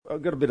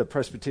I've got a bit of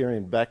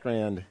Presbyterian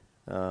background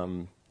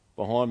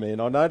behind me,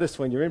 and I noticed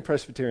when you're in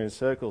Presbyterian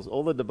circles,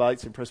 all the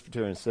debates in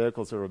Presbyterian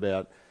circles are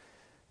about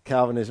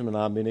Calvinism and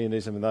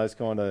Arminianism and those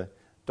kind of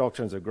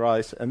doctrines of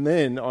grace. And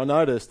then I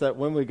noticed that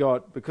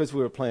because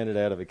we were planted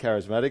out of a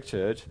charismatic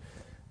church,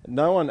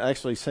 no one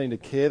actually seemed to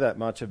care that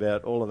much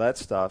about all of that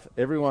stuff.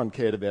 Everyone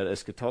cared about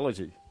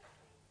eschatology.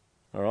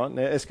 All right?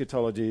 Now,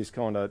 eschatology is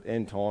kind of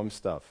end time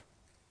stuff.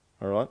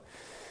 All right?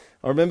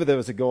 I remember there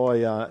was a guy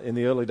in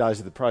the early days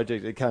of the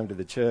project that came to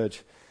the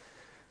church,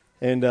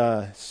 and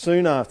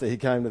soon after he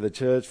came to the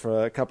church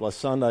for a couple of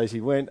Sundays,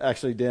 he went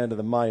actually down to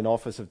the main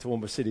office of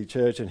Toowoomba City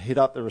Church and hit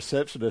up the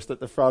receptionist at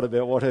the front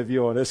about what her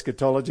view on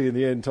eschatology in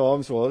the end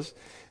times was.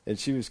 And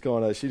she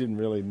didn't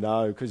really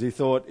know, because he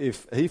thought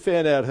if he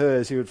found out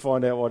hers, he would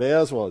find out what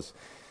ours was.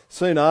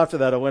 Soon after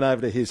that, I went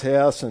over to his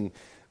house, and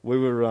we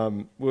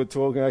were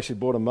talking. I actually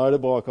bought a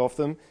motorbike off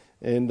them,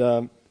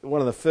 and one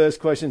of the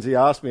first questions he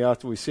asked me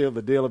after we sealed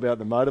the deal about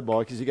the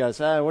motorbike is he goes,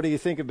 "Hey, what do you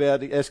think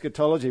about the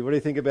eschatology? What do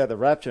you think about the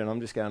rapture?" And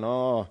I'm just going,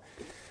 "Oh,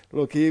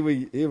 look, here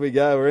we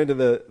go. We're into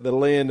the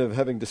land of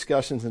having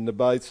discussions and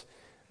debates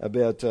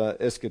about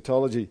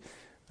eschatology."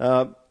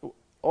 I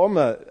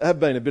have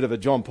been a bit of a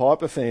John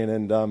Piper fan,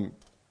 and I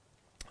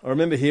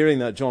remember hearing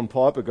that John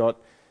Piper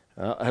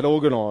had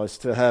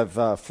organised to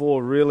have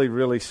 4 really,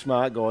 really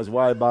smart guys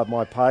way above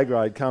my pay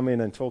grade come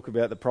in and talk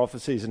about the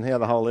prophecies and how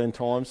the whole end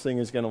times thing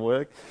is going to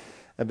work,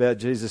 about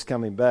Jesus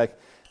coming back.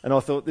 And I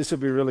thought this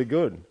would be really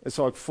good. It's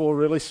like 4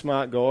 really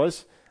smart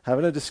guys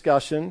having a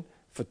discussion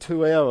for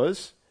 2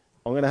 hours.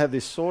 I'm going to have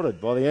this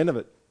sorted by the end of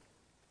it.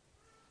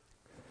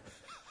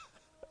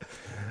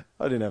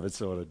 I didn't have it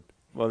sorted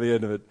by the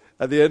end of it.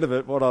 At the end of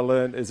it, what I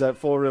learned is that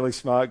 4 really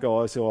smart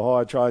guys who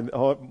are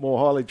more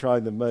highly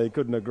trained than me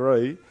couldn't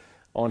agree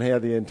on how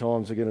the end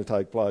times are going to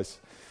take place.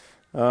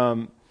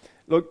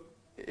 Look,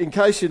 in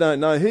case you don't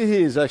know, who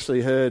here has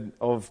actually heard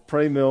of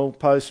pre-mill,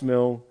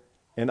 post-mill,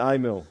 and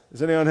A-mill?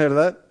 Has anyone heard of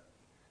that?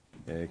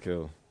 Yeah,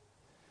 cool.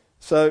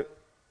 So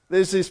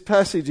there's this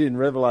passage in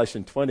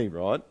Revelation 20,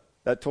 right,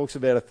 that talks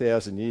about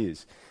 1,000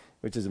 years,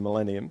 which is a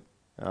millennium.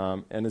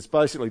 And it's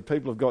basically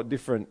people have got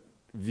different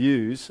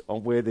views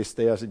on where this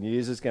 1,000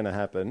 years is going to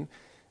happen,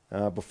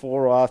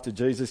 before or after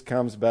Jesus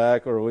comes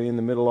back, or are we in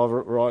the middle of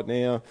it right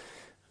now?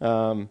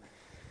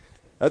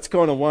 That's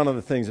kind of one of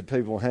the things that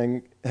people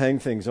hang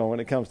things on when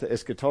it comes to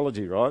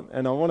eschatology, right?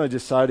 And I want to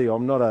just say to you,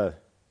 I'm not a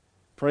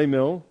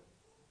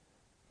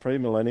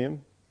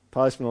pre-millennium,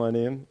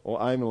 post-millennium, or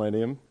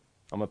a-millennium.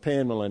 I'm a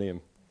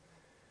pan-millennium.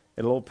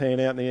 It'll all pan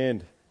out in the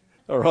end.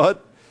 All right?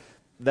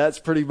 That's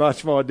pretty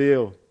much my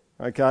deal.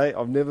 Okay?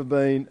 I've never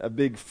been a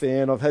big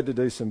fan. I've had to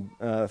do some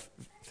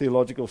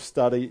theological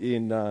study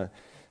in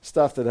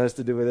stuff that has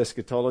to do with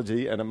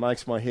eschatology, and it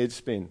makes my head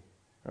spin.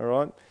 All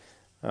right?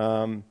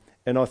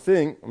 And I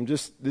think,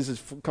 this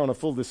is kind of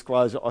full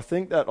disclosure, I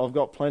think that I've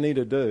got plenty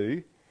to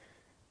do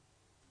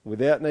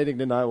without needing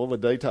to know all the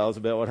details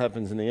about what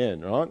happens in the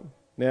end, right?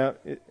 Now,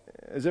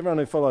 is everyone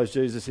who follows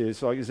Jesus here,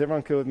 is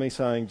everyone cool with me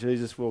saying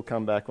Jesus will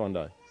come back one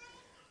day?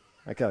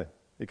 Okay,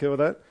 you cool with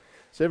that?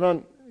 Is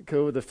everyone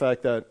cool with the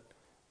fact that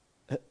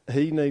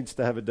he needs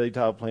to have a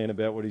detailed plan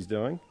about what he's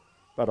doing,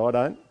 but I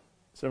don't?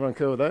 Is everyone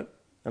cool with that?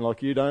 And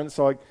like you don't? It's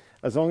like,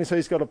 as long as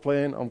he's got a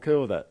plan, I'm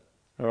cool with that,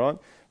 all right?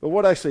 But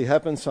what actually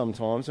happens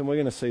sometimes, and we're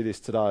going to see this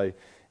today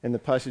in the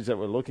passage that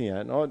we're looking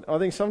at, and I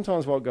think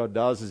sometimes what God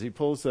does is he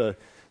pulls the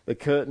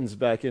curtains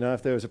back. You know,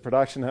 if there was a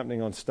production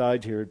happening on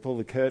stage here, he'd pull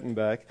the curtain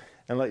back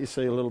and let you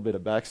see a little bit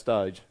of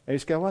backstage. And you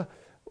just go,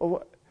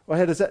 well,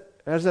 how does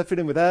that fit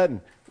in with that?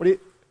 And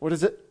what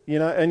is it? You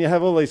know, and you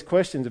have all these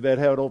questions about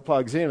how it all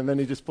plugs in, and then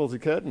he just pulls the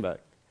curtain back.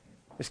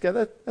 You just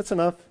go, that's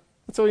enough.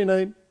 That's all you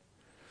need.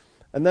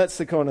 And that's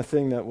the kind of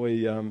thing that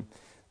we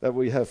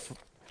have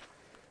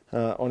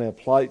on our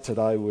plate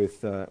today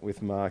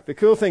with Mark. The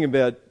cool thing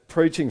about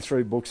preaching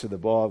through books of the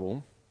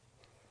Bible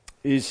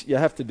is you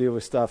have to deal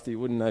with stuff that you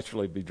wouldn't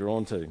naturally be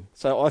drawn to.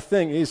 So I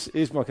think,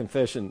 here's my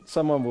confession,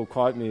 someone will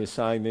quote me as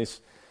saying this,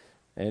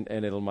 and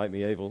it'll make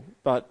me evil.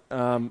 But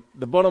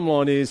the bottom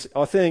line is,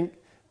 I think,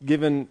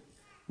 given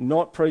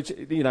not preach,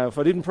 you know, if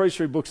I didn't preach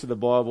through books of the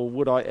Bible,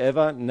 would I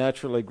ever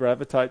naturally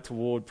gravitate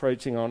toward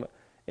preaching on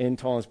end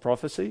times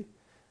prophecy?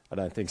 I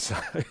don't think so.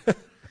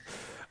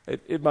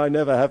 It may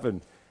never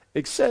happen,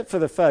 except for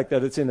the fact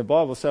that it's in the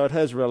Bible, so it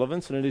has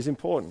relevance and it is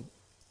important.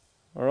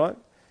 All right?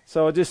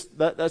 So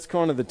that's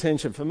kind of the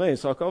tension for me.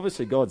 It's like,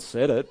 obviously God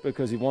said it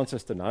because he wants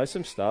us to know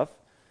some stuff.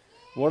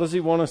 What does he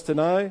want us to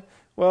know?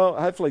 Well,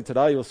 hopefully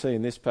today you'll see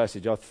in this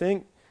passage, I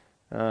think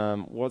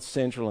what's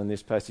central in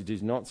this passage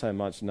is not so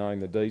much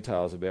knowing the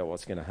details about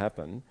what's going to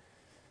happen,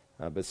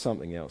 but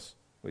something else,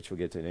 which we'll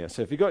get to now.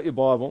 So if you've got your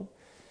Bible,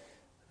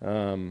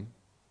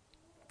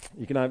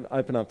 you can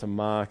open up to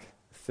Mark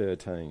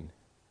 13. And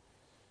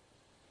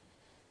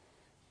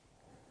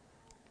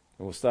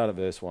we'll start at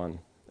verse 1.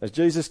 As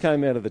Jesus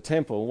came out of the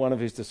temple, one of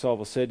his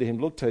disciples said to him,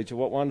 "Look, teacher,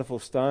 what wonderful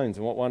stones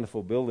and what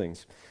wonderful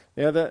buildings."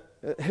 Now,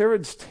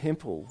 Herod's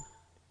temple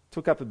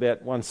took up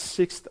about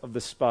 1/6 of the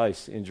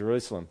space in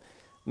Jerusalem.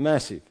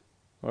 Massive,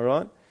 all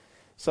right?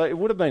 So it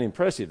would have been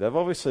impressive. They've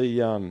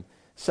obviously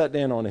sat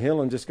down on a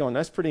hill and just gone,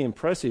 that's pretty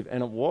impressive,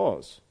 and it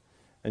was.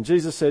 And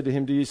Jesus said to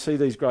him, do you see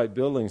these great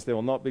buildings? There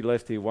will not be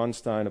left here one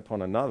stone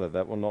upon another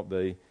that will not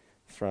be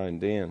thrown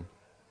down.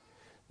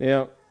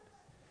 Now,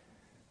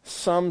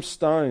 some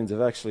stones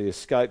have actually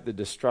escaped the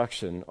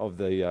destruction of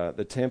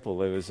the temple.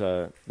 There was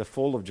the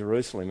fall of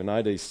Jerusalem in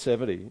AD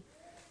 70,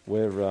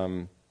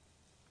 where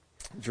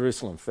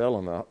Jerusalem fell,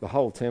 and the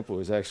whole temple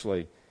was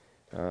actually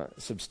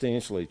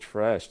substantially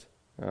trashed.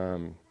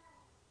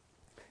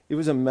 It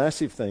was a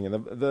massive thing,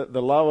 and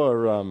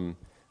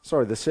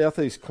the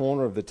southeast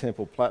corner of the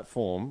temple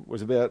platform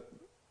was about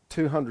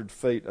 200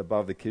 feet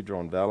above the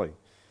Kidron Valley.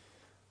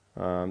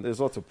 There's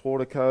lots of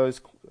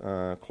porticos,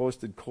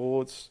 cloistered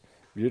courts,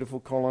 beautiful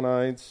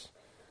colonnades.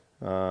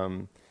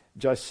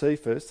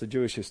 Josephus, the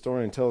Jewish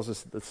historian, tells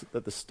us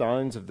that the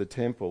stones of the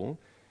temple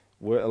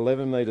were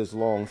 11 metres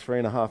long,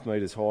 3.5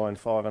 metres high, and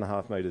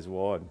 5.5 metres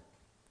wide.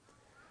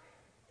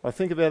 I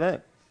think about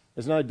that.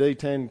 There's no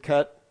D10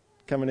 cat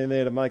coming in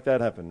there to make that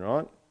happen,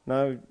 right?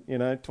 No,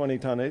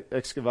 20-ton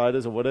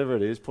excavators or whatever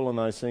it is pulling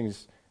those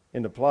things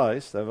into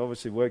place. They've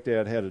obviously worked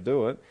out how to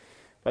do it.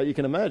 But you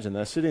can imagine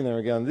they're sitting there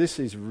and going, this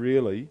is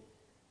really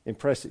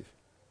impressive,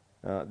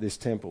 this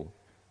temple.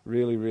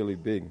 Really, really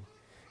big.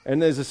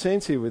 And there's a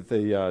sense here with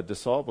the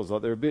disciples,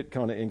 like they're a bit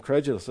kind of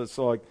incredulous. It's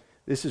like,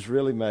 this is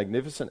really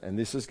magnificent, and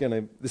this is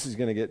going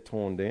to get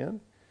torn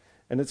down.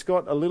 And it's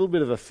got a little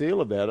bit of a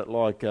feel about it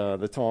like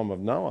the time of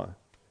Noah.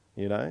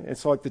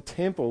 It's like the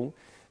temple.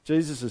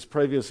 Jesus has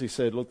previously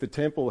said, look, the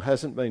temple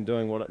hasn't been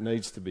doing what it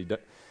needs to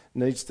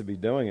be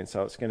doing, and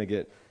so it's going to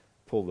get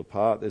pulled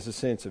apart. There's a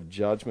sense of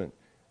judgment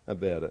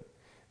about it.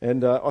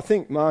 And I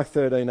think Mark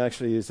 13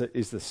 actually is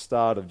the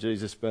start of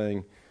Jesus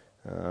being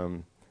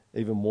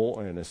even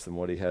more earnest than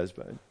what he has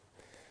been.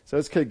 So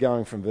let's keep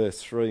going from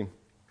verse 3.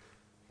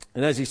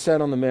 And as he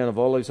sat on the Mount of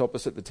Olives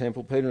opposite the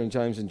temple, Peter and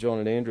James and John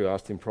and Andrew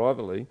asked him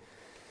privately,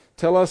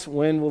 tell us,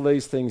 when will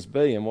these things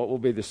be, and what will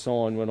be the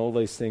sign when all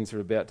these things are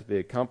about to be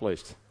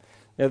accomplished?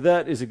 Now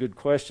that is a good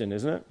question,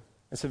 isn't it?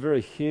 It's a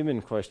very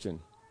human question.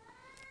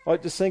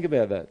 Just think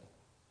about that.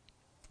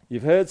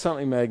 You've heard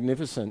something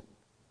magnificent,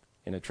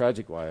 in a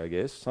tragic way, I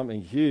guess.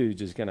 Something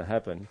huge is going to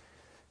happen.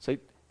 So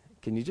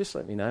can you just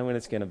let me know when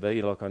it's going to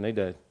be? Like, I need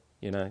to,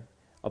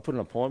 I'll put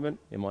an appointment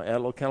in my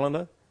Outlook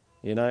calendar,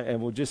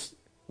 and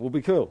we'll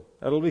be cool.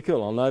 That'll be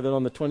cool. I'll know that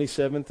on the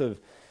 27th of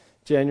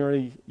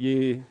January,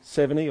 year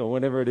 70, or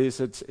whenever it is,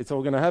 it's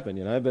all going to happen,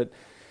 But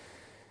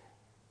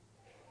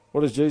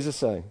what does Jesus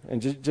say?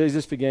 And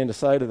Jesus began to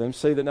say to them,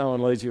 see that no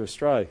one leads you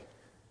astray.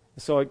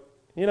 It's like,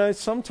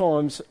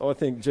 sometimes I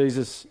think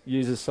Jesus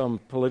uses some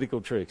political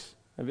tricks.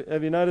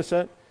 Have you noticed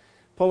that?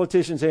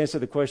 Politicians answer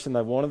the question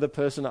they wanted the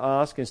person to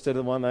ask instead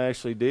of the one they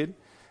actually did.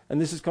 And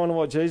this is kind of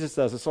what Jesus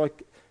does. It's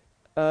like,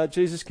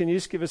 Jesus, can you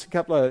just give us a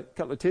couple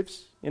of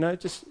tips?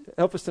 Just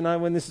help us to know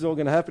when this is all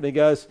going to happen. He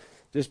goes,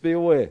 just be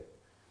aware.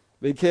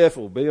 Be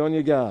careful. Be on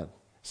your guard.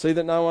 See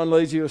that no one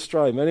leads you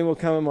astray. Many will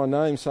come in my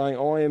name saying,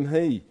 I am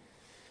he.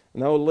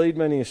 And they will lead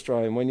many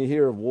astray. And when you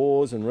hear of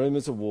wars and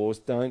rumours of wars,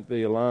 don't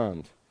be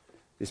alarmed.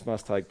 This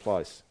must take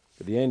place.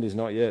 But the end is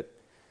not yet.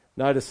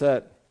 Notice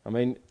that.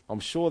 I'm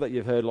sure that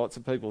you've heard lots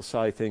of people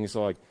say things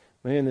like,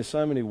 man, there's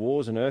so many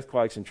wars and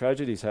earthquakes and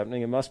tragedies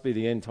happening, it must be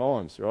the end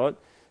times, right?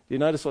 Do you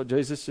notice what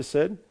Jesus just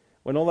said?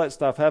 When all that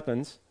stuff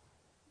happens,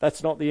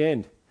 that's not the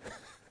end.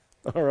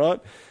 All right?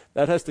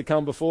 That has to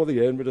come before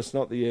the end, but it's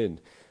not the end.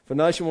 For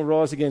nation will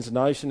rise against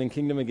nation and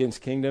kingdom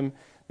against kingdom.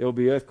 There will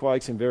be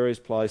earthquakes in various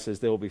places.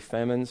 There will be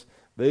famines.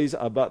 These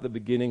are but the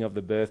beginning of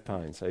the birth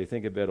pains. So you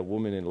think about a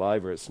woman in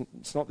labour.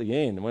 It's not the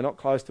end. We're not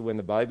close to when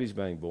the baby's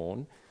being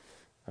born.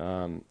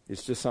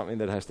 It's just something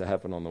that has to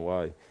happen on the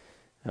way.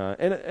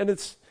 And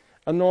it's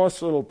a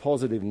nice little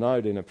positive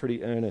note in a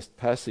pretty earnest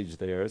passage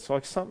there. It's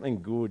like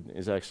something good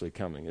is actually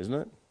coming, isn't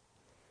it?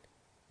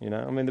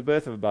 The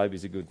birth of a baby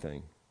is a good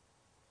thing.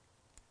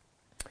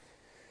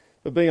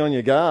 But be on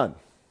your guard,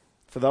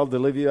 for they'll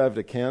deliver you over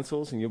to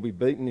councils, and you'll be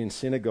beaten in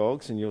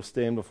synagogues, and you'll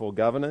stand before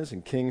governors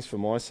and kings for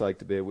my sake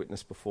to bear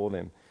witness before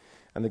them.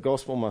 And the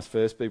gospel must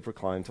first be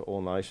proclaimed to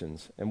all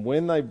nations. And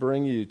when they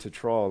bring you to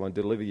trial and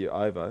deliver you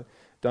over,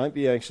 don't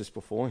be anxious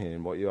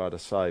beforehand what you are to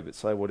say, but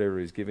say whatever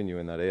is given you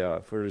in that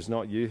hour. For it is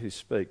not you who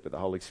speak, but the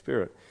Holy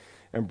Spirit.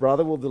 And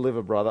brother will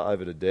deliver brother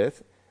over to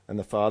death, and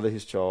the father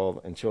his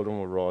child, and children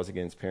will rise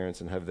against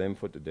parents and have them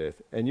put to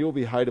death. And you will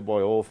be hated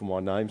by all for my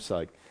name's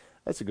sake.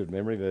 That's a good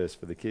memory verse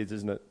for the kids,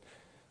 isn't it?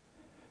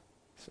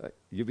 So,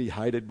 you'll be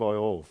hated by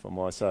all for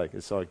my sake.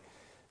 It's like,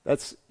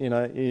 that's,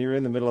 you're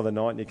in the middle of the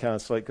night and you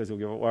can't sleep because you'll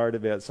get worried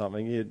about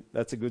something.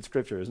 That's a good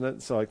scripture, isn't it?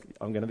 It's like,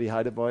 I'm going to be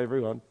hated by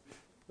everyone.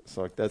 It's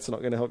like, that's not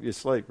going to help you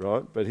sleep,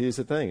 right? But here's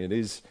the thing, it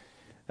is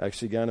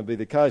actually going to be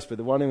the case. But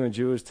the one who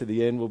endures to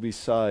the end will be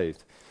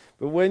saved.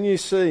 But when you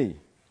see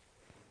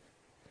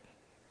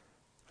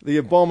the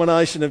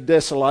abomination of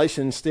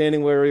desolation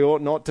standing where he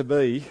ought not to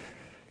be,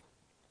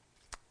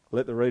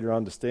 let the reader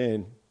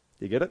understand.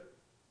 You get it?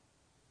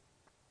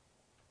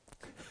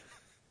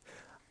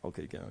 I'll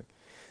keep going.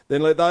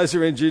 Then let those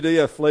who are in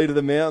Judea flee to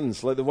the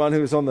mountains. Let the one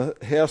who is on the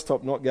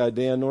housetop not go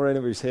down, nor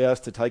enter his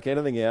house to take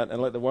anything out.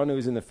 And let the one who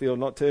is in the field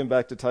not turn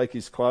back to take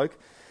his cloak.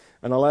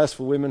 And alas,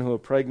 for women who are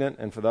pregnant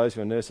and for those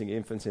who are nursing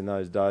infants in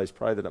those days,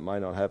 pray that it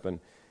may not happen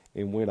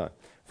in winter.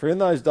 For in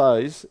those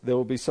days there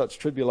will be such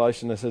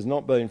tribulation as has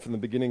not been from the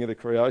beginning of the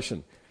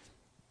creation,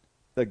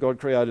 that God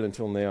created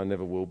until now and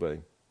never will be.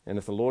 And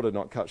if the Lord had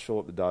not cut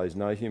short the days,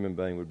 no human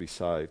being would be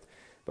saved.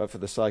 But for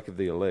the sake of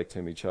the elect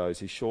whom he chose,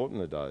 he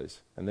shortened the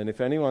days. And then if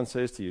anyone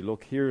says to you,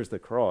 look, here is the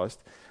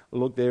Christ,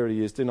 look, there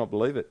he is, do not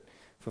believe it.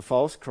 For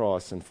false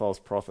Christs and false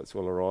prophets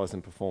will arise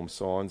and perform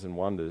signs and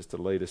wonders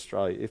to lead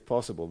astray, if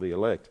possible, the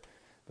elect.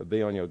 But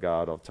be on your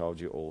guard, I've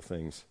told you all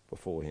things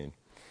beforehand.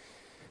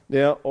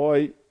 Now,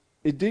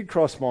 it did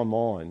cross my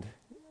mind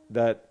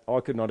that I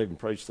could not even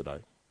preach today.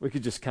 We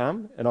could just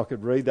come and I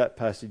could read that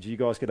passage. You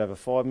guys could have a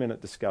 5-minute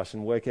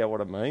discussion, work out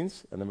what it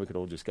means, and then we could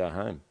all just go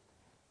home.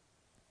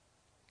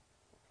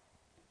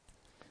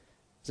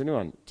 Is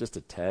anyone just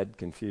a tad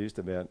confused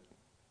about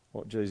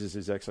what Jesus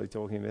is actually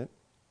talking about?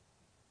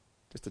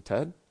 Just a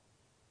tad?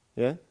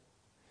 Yeah?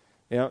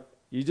 Now,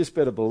 you just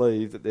better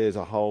believe that there's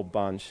a whole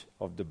bunch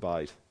of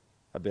debate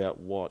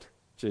about what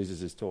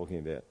Jesus is talking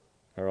about.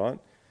 All right?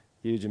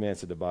 Huge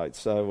amounts of debate.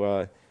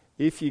 So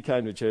if you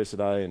came to church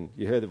today and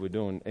you heard that we're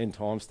doing end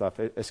time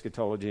stuff,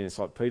 eschatology, and it's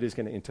like Peter's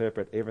going to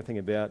interpret everything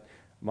about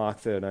Mark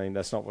 13,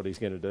 that's not what he's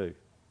going to do.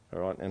 All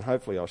right? And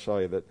hopefully I'll show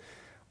you that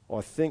I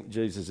think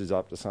Jesus is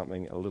up to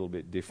something a little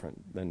bit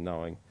different than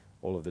knowing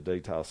all of the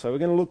details. So we're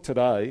going to look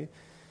today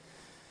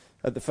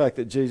at the fact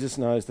that Jesus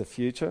knows the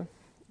future,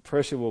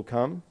 pressure will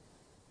come,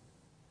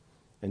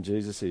 and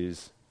Jesus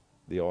is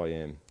the I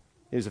am.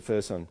 Here's the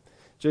first one.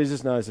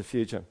 Jesus knows the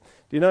future.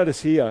 Do you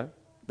notice here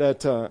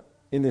that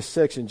in this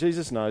section,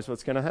 Jesus knows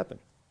what's going to happen?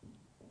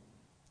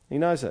 He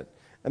knows that.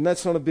 And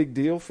that's not a big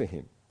deal for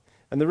him.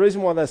 And the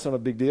reason why that's not a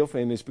big deal for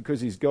him is because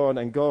he's God,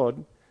 and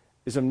God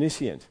is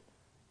omniscient,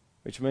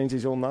 which means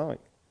he's all-knowing.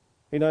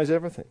 He knows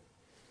everything.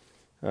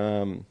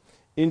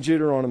 In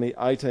Deuteronomy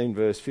 18,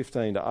 verse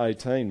 15 to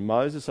 18,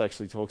 Moses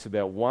actually talks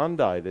about one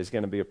day there's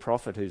going to be a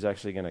prophet who's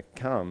actually going to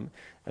come,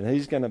 and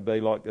he's going to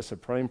be like the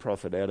supreme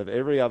prophet out of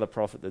every other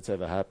prophet that's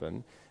ever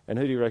happened. And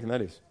who do you reckon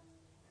that is?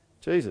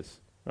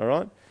 Jesus. All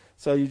right?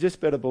 So you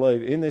just better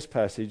believe in this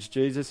passage,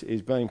 Jesus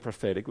is being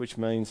prophetic, which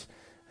means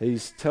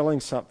he's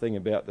telling something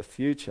about the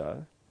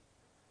future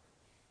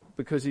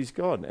because he's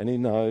God and he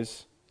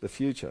knows the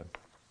future.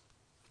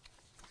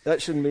 That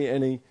shouldn't be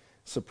any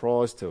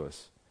surprise to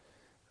us.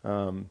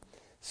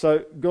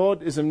 So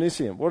God is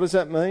omniscient. What does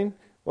that mean?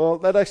 Well,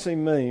 that actually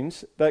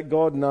means that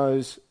God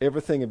knows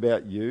everything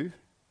about you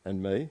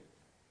and me.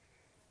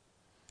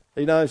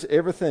 He knows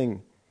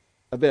everything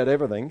about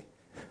everything,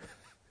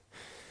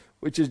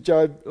 which is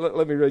Job.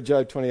 Let me read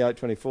Job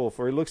 28:24.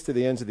 For he looks to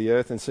the ends of the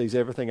earth and sees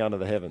everything under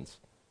the heavens.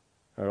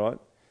 All right?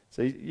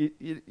 So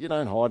you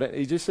don't hide it.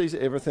 He just sees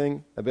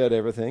everything about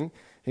everything.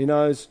 He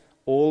knows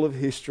all of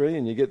history,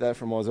 and you get that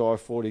from Isaiah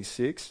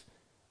 46.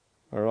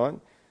 All right?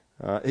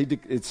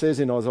 It says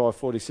in Isaiah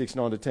 46,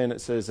 9-10, it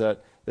says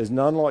that there's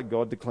none like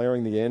God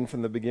declaring the end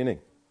from the beginning.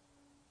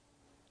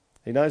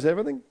 He knows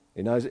everything.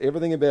 He knows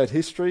everything about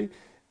history.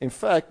 In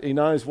fact, he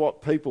knows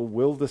what people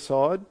will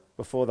decide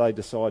before they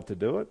decide to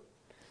do it.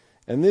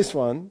 And this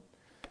one,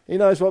 he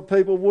knows what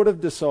people would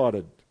have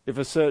decided if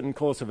a certain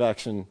course of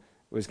action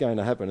was going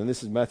to happen. And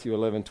this is Matthew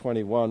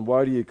 11:21.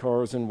 Woe to you,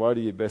 Chorazin, woe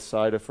to you,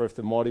 Bethsaida, for if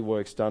the mighty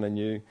works done in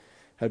you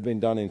had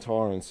been done in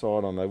Tyre and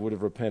Sidon, they would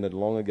have repented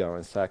long ago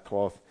in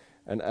sackcloth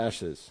and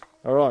ashes.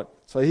 All right,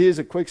 so here's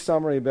a quick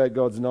summary about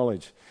God's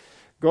knowledge.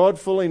 God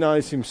fully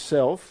knows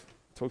himself,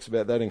 talks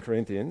about that in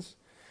Corinthians,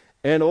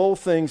 and all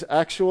things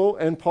actual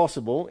and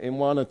possible in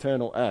one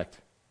eternal act.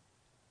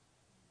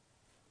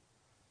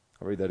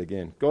 I'll read that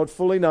again. God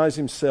fully knows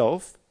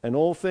himself and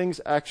all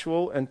things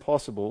actual and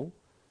possible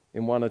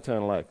in one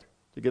eternal act. Do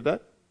you get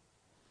that?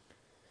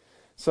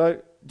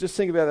 So just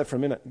think about that for a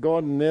minute.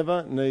 God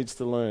never needs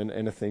to learn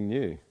anything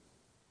new.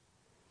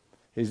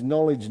 His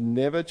knowledge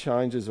never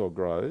changes or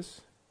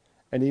grows,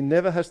 and he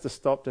never has to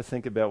stop to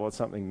think about what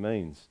something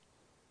means.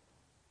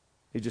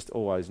 He just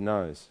always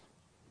knows.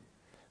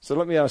 So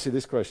let me ask you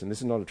this question. This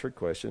is not a trick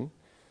question.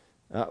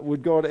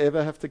 Would God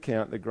ever have to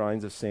count the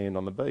grains of sand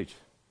on the beach?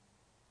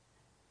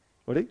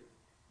 Would he?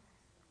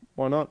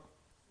 Why not?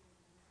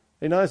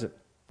 He knows it,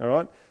 all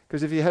right?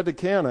 Because if he had to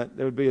count it,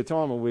 there would be a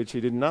time in which he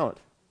didn't know it,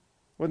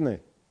 wouldn't he?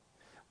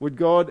 Would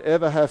God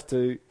ever have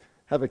to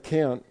have a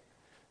count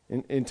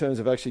in terms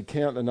of actually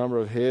count the number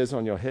of hairs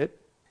on your head?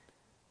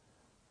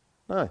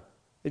 No.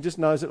 He just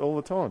knows it all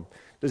the time.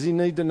 Does he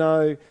need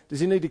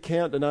to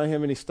count to know how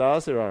many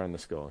stars there are in the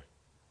sky?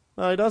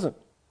 No, he doesn't.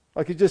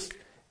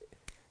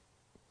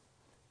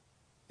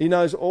 He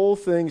knows all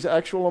things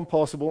actual and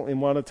possible in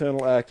one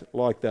eternal act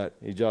like that.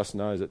 He just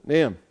knows it.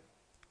 Now,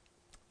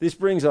 this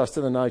brings us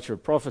to the nature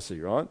of prophecy,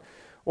 right?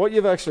 What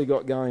you've actually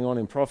got going on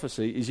in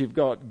prophecy is you've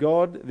got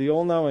God, the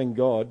all-knowing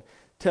God,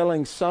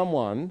 telling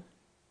someone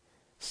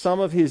some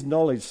of his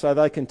knowledge so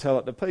they can tell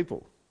it to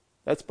people.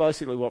 That's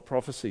basically what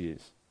prophecy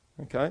is.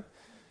 Okay?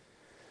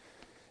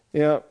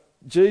 Now,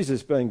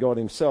 Jesus being God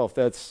himself,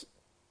 that's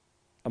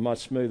a much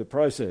smoother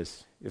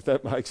process, if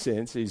that makes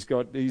sense.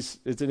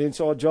 It's an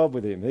inside job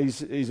with him.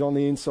 He's on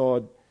the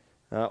inside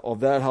of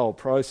that whole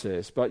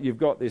process. But you've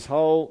got this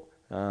whole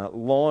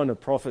line of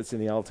prophets in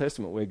the Old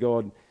Testament where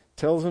God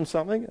tells them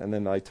something and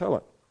then they tell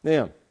it.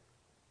 Now,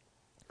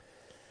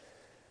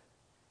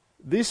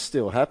 this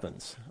still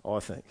happens, I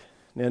think.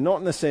 Now, not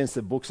in the sense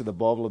that books of the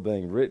Bible are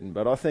being written,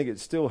 but I think it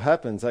still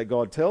happens that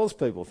God tells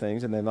people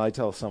things and then they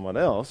tell someone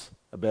else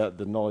about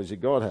the knowledge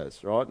that God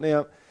has, right?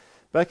 Now,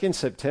 back in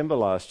September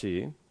last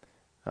year,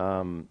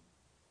 I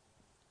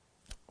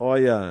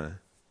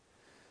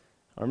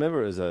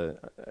remember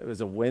it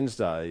was a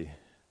Wednesday,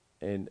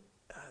 and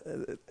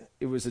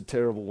it was a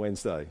terrible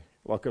Wednesday,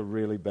 like a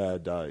really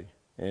bad day.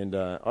 And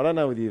I don't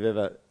know whether you've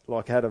ever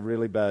had a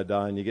really bad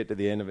day and you get to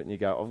the end of it and you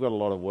go, I've got a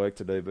lot of work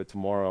to do, but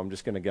tomorrow I'm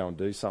just going to go and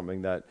do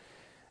something that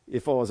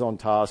if I was on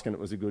task and it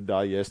was a good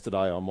day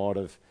yesterday, I might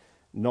have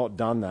not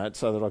done that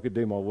so that I could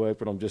do my work,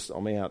 but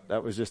I'm out.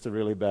 That was just a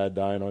really bad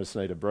day and I just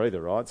need a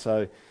breather, right?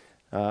 So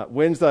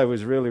Wednesday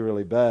was really,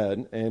 really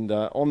bad. And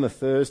on the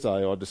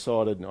Thursday, I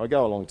decided, I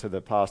go along to the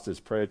pastor's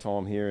prayer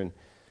time here in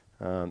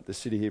the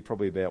city here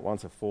probably about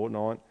once a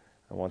fortnight,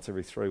 once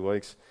every 3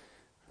 weeks.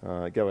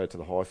 Go out to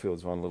the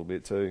Highfields one a little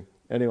bit too.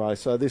 Anyway,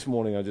 so this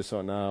morning I just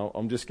thought, no,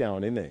 I'm just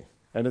going in there.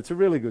 And it's a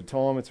really good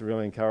time. It's a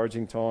really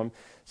encouraging time.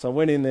 So I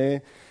went in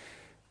there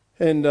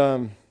and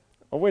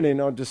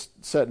I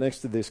just sat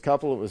next to this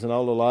couple. It was an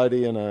older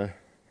lady and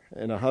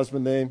a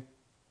husband there.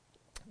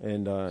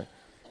 And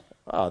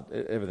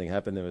everything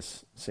happened. There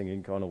was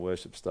singing, kind of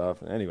worship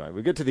stuff. And anyway,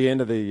 we get to the end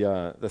of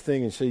the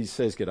thing and she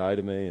says g'day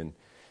to me and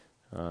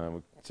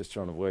we're just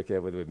trying to work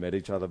out whether we've met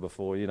each other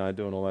before,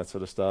 doing all that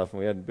sort of stuff. And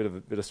we had a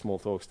bit of small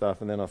talk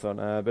stuff. And then I thought,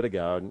 I better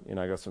go. And,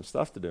 I got some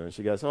stuff to do. And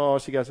she goes, I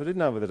didn't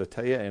know whether to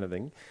tell you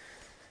anything,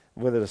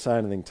 whether to say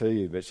anything to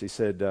you. But she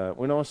said,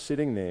 when I was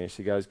sitting there,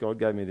 she goes, God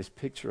gave me this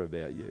picture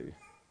about you.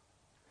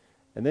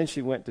 And then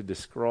she went to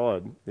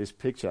describe this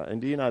picture.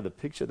 And do you know the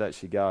picture that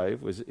she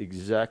gave was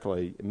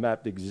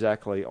mapped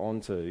exactly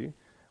onto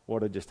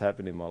what had just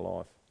happened in my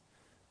life.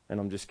 And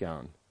I'm just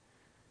going.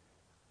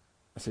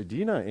 I said, do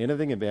you know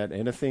anything about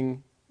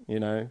anything,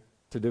 to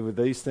do with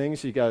these things?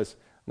 She goes,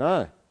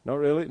 no, not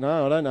really.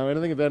 No, I don't know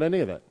anything about any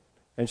of that.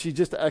 And she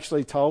just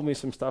actually told me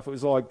some stuff. It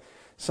was like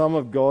some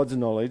of God's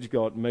knowledge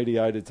got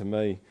mediated to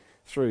me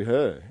through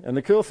her. And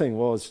the cool thing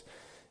was,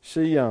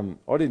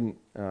 I didn't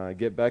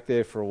get back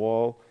there for a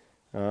while.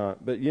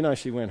 But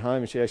she went home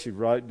and she actually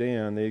wrote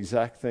down the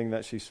exact thing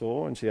that she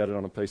saw and she had it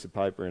on a piece of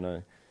paper in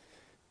a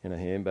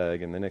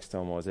handbag. And the next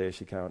time I was there,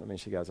 she came up to me and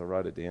she goes, I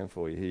wrote it down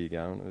for you. Here you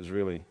go. And it was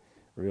really,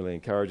 really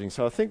encouraging.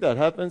 So I think that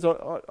happens.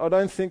 I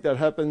don't think that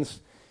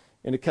happens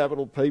in a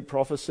capital P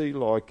prophecy.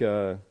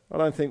 I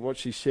don't think what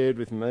she shared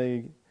with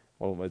me,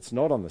 well, it's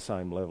not on the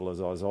same level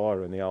as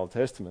Isaiah in the Old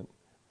Testament,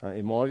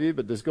 in my view.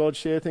 But does God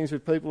share things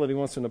with people that he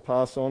wants them to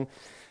pass on?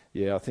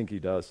 Yeah, I think he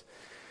does.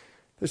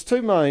 There's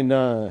two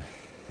main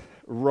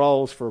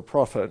roles for a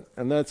prophet,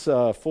 and that's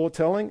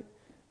foretelling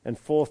and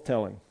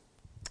forthtelling.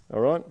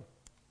 All right?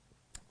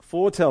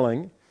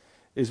 Foretelling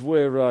is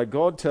where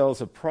God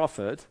tells a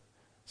prophet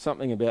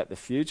something about the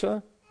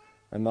future,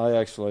 and they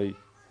actually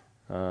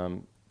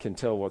can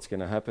tell what's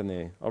going to happen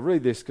there. I'll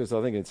read this because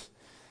I think it's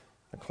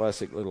a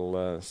classic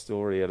little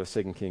story out of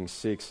 2 Kings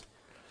 6.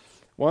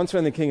 Once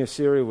when the king of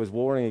Syria was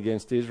warring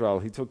against Israel,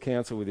 he took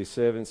counsel with his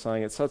servants,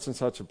 saying, at such and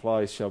such a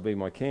place shall be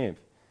my camp.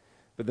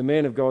 But the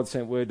man of God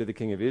sent word to the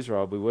king of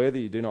Israel, beware that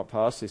you do not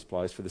pass this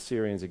place, for the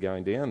Syrians are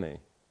going down there.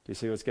 Do you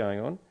see what's going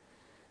on?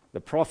 The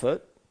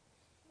prophet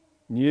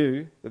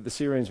knew that the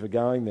Syrians were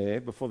going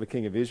there before the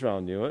king of Israel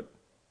knew it.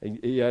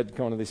 He had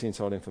kind of this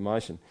inside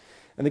information.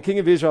 And the king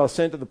of Israel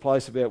sent to the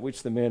place about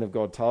which the man of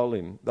God told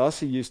him. Thus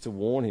he used to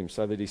warn him,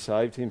 so that he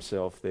saved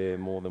himself there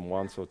more than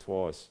once or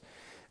twice.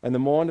 And the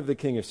mind of the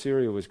king of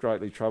Syria was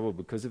greatly troubled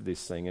because of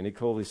this thing. And he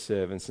called his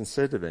servants and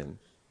said to them,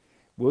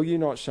 will you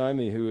not show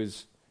me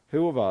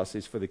who of us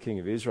is for the king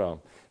of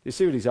Israel? You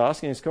see what he's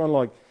asking? It's kind of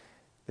like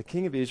the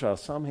king of Israel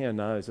somehow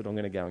knows that I'm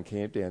going to go and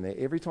camp down there.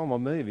 Every time I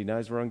move, he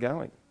knows where I'm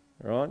going.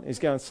 Right? He's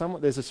going,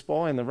 there's a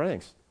spy in the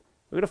ranks.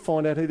 We've got to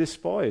find out who this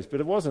spy is. But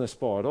it wasn't a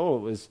spy at all.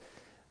 It was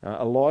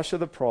Elisha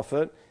the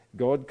prophet.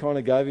 God kind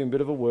of gave him a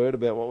bit of a word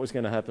about what was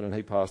going to happen, and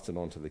he passed it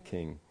on to the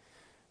king.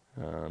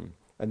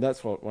 And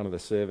that's what one of the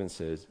servants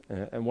says.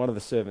 And one of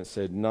the servants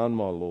said, none,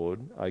 my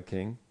lord, O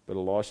king, but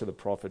Elisha the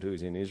prophet who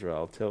is in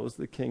Israel tells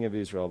the king of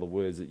Israel the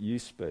words that you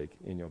speak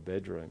in your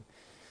bedroom,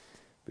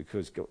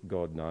 because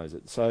God knows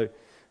it. So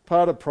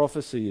part of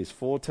prophecy is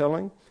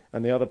foretelling,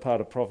 and the other part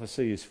of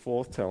prophecy is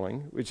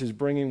forthtelling, which is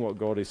bringing what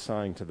God is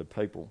saying to the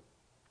people.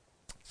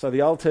 So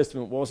the Old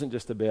Testament wasn't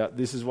just about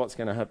this is what's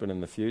going to happen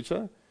in the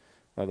future.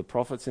 The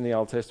prophets in the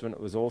Old Testament,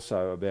 it was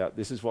also about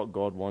this is what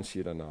God wants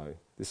you to know.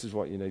 This is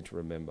what you need to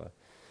remember.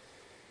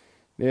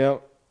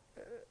 Now,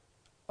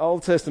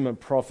 Old Testament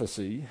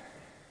prophecy,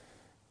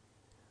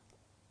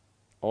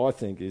 I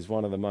think, is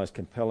one of the most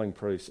compelling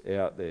proofs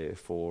out there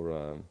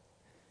for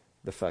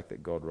the fact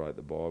that God wrote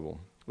the Bible.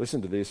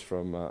 Listen to this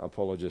from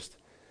apologist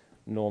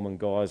Norman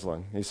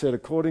Geisler. He said,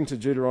 according to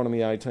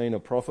Deuteronomy 18, a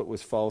prophet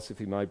was false if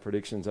he made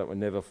predictions that were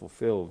never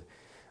fulfilled.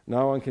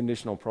 No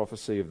unconditional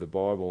prophecy of the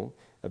Bible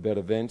about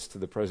events to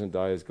the present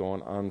day has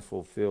gone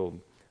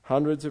unfulfilled.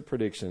 Hundreds of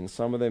predictions,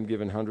 some of them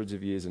given hundreds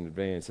of years in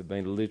advance, have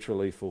been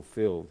literally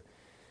fulfilled.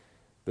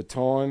 The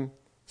time,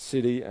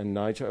 city and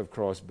nature of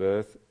Christ's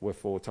birth were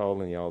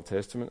foretold in the Old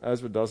Testament,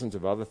 as were dozens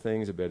of other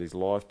things about his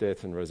life,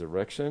 death and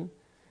resurrection.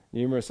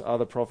 Numerous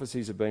other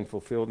prophecies have been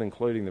fulfilled,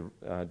 including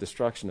the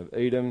destruction of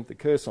Edom, the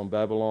curse on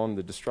Babylon,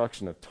 the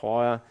destruction of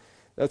Tyre.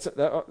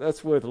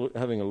 That's worth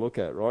having a look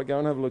at, right? Go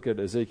and have a look at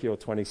Ezekiel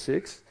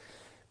 26.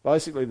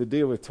 Basically, the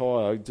deal with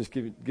Tyre, just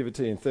give it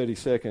to you in 30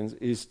 seconds,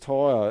 is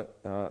Tyre,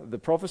 the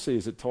prophecy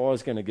is that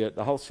Tyre's going to get,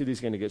 the whole city's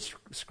going to get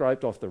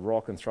scraped off the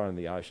rock and thrown in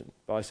the ocean,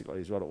 basically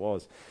is what it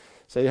was.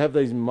 So you have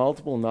these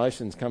multiple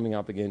nations coming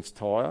up against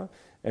Tyre,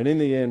 and in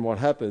the end what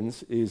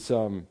happens is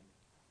a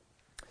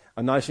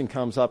nation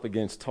comes up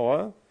against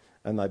Tyre,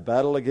 and they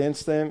battle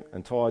against them,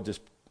 and Tyre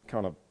just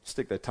kind of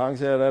stick their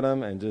tongues out at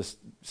them and just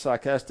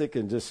sarcastic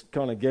and just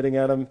kind of getting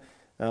at them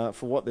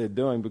for what they're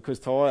doing, because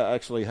Tyre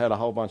actually had a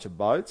whole bunch of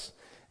boats,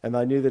 and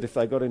they knew that if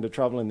they got into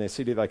trouble in their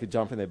city, they could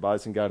jump in their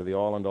boats and go to the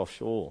island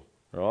offshore,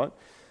 right?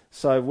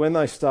 So when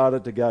they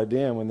started to go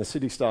down, when the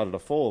city started to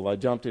fall, they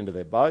jumped into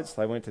their boats,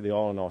 they went to the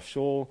island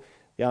offshore.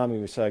 The army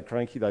was so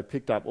cranky, they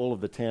picked up all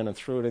of the town and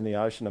threw it in the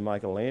ocean to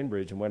make a land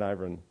bridge and went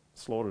over and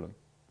slaughtered them,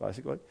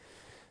 basically.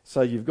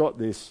 So you've got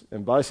this,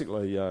 and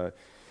basically,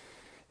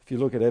 if you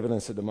look at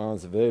evidence that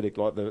demands a verdict,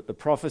 like the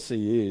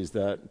prophecy is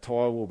that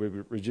Tyre will be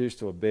reduced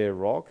to a bare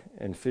rock,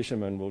 and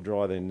fishermen will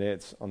dry their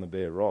nets on the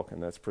bare rock,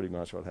 and that's pretty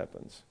much what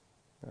happens,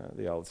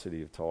 the old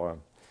city of Tyre.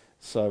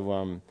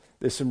 So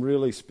there's some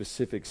really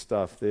specific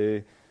stuff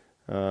there.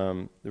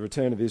 The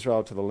return of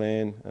Israel to the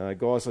land.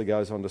 Geisler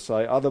goes on to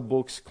say, other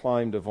books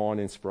claim divine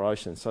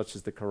inspiration, such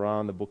as the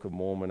Quran, the Book of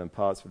Mormon, and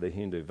parts of the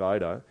Hindu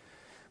Veda,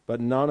 but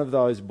none of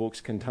those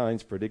books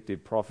contains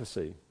predictive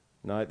prophecy.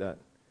 Note that.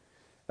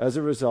 As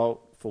a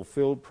result,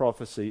 fulfilled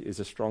prophecy is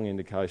a strong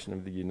indication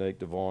of the unique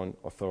divine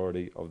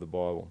authority of the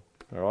Bible.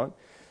 All right?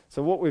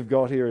 So what we've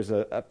got here is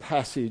a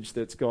passage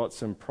that's got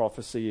some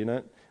prophecy in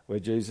it, where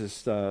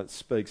Jesus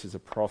speaks as a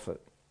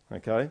prophet.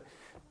 Okay?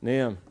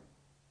 Now,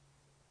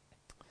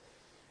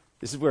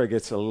 this is where it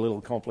gets a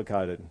little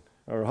complicated.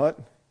 All right?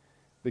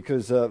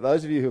 Because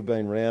those of you who have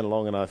been around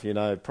long enough, you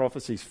know,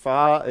 prophecy's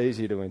far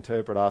easier to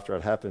interpret after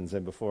it happens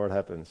than before it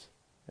happens.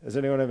 Has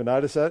anyone ever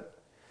noticed that?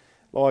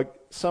 Like,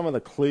 some of the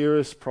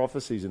clearest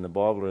prophecies in the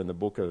Bible are in the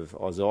book of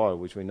Isaiah,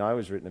 which we know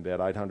was written about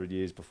 800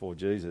 years before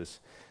Jesus.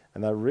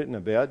 And they're written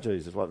about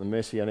Jesus, like the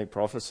messianic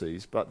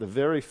prophecies. But the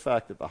very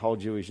fact that the whole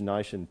Jewish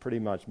nation pretty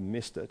much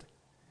missed it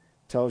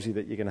tells you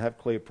that you can have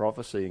clear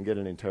prophecy and get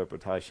an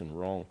interpretation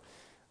wrong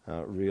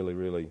really,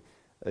 really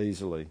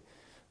easily.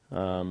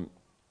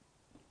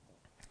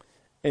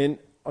 And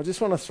I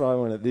just want to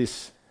throw in at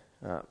this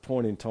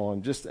point in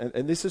time,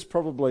 and this is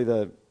probably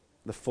the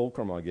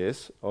fulcrum, I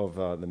guess, of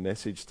the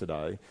message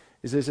today,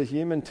 is there's a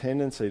human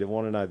tendency to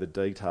want to know the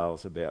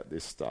details about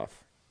this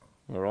stuff,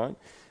 all right?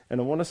 And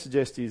I want to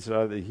suggest to you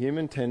today the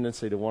human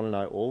tendency to want to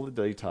know all the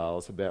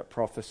details about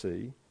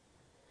prophecy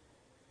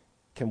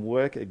can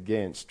work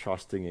against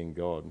trusting in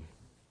God,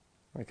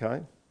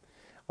 okay?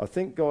 I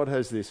think God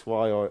has this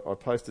way. I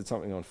posted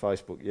something on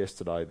Facebook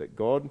yesterday that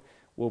God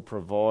will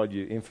provide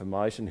you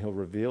information. He'll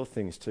reveal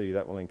things to you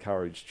that will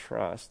encourage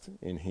trust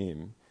in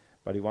him,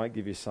 but he won't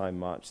give you so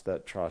much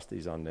that trust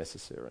is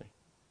unnecessary.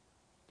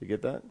 Do you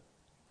get that?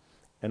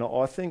 And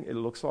I think it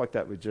looks like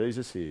that with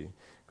Jesus here,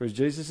 because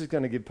Jesus is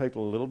going to give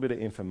people a little bit of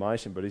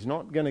information, but he's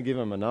not going to give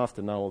them enough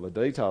to know all the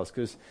details.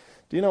 Because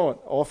do you know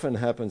what often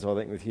happens, I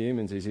think, with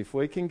humans is if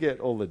we can get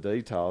all the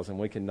details and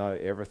we can know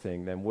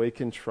everything, then we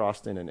can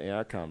trust in an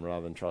outcome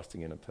rather than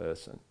trusting in a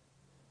person.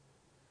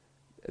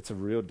 It's a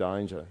real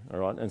danger, all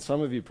right? And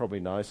some of you probably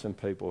know some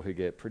people who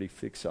get pretty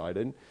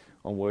fixated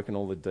on working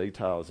all the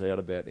details out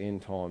about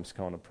end times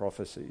kind of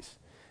prophecies.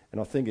 And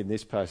I think in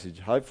this passage,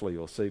 hopefully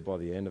you'll see by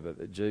the end of it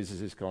that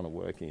Jesus is kind of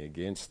working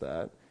against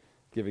that,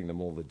 giving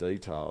them all the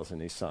details,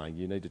 and he's saying,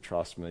 you need to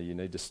trust me, you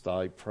need to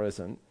stay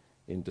present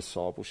in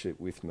discipleship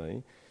with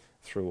me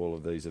through all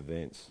of these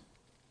events.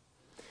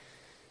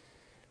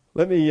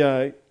 Let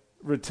me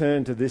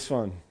return to this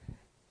one.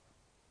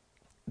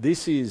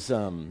 This is...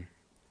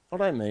 I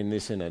don't mean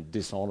this in a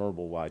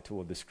dishonourable way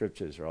toward the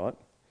scriptures, right?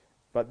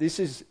 But this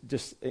is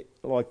just,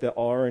 like the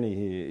irony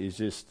here is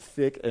just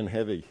thick and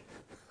heavy,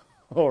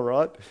 all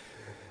right?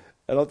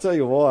 And I'll tell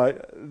you why.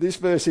 This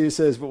verse here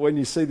says, but when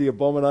you see the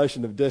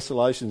abomination of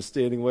desolation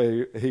standing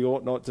where he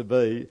ought not to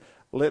be,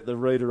 let the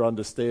reader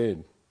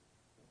understand.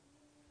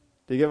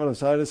 Do you get what I'm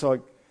saying? It's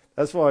like,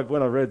 that's why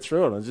when I read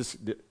through it, I just,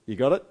 you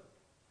got it?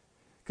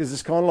 Because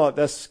it's kind of like,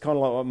 that's kind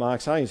of like what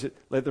Mark's saying. He said,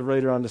 let the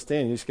reader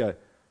understand. You just go,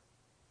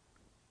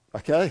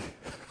 okay,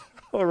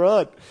 all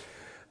right.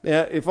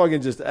 Now, if I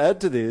can just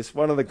add to this,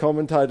 one of the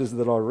commentators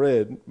that I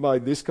read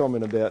made this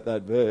comment about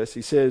that verse.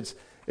 He says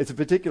it's a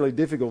particularly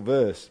difficult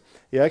verse.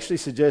 He actually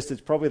suggests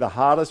it's probably the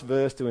hardest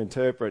verse to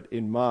interpret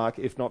in Mark,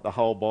 if not the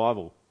whole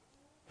Bible.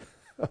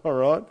 All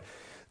right?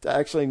 to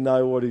actually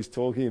know what he's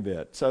talking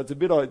about. So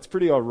it's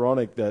pretty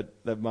ironic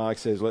that Mark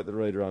says, let the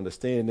reader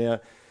understand. Now,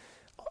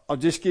 I'll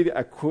just give you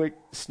a quick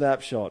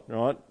snapshot,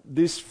 right?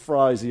 This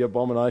phrase, the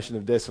abomination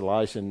of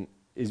desolation,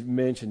 is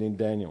mentioned in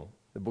Daniel,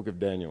 the book of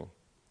Daniel,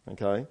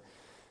 okay?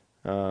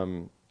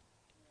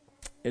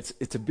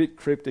 It's a bit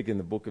cryptic in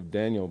the book of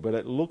Daniel, but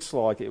it looks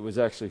like it was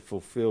actually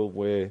fulfilled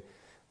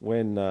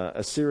when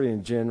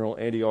Assyrian general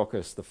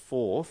Antiochus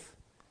IV,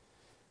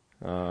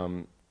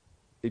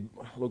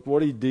 look,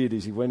 what he did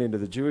is he went into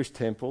the Jewish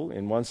temple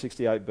in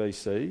 168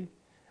 BC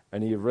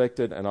and he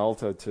erected an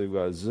altar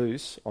to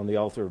Zeus on the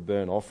altar of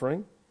burnt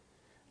offering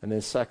and then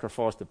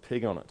sacrificed a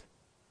pig on it.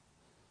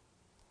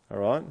 All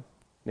right?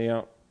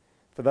 Now,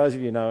 for those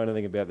of you who know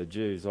anything about the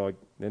Jews,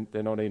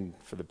 they're not in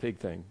for the pig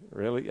thing,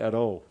 really, at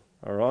all.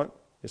 All right?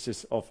 It's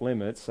just off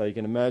limits. So you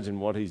can imagine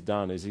what he's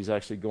done is he's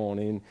actually gone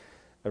in,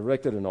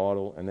 erected an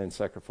idol, and then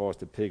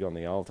sacrificed a pig on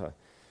the altar.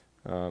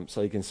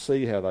 So you can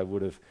see how they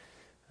would have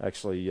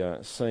actually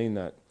seen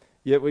that.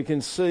 Yet we can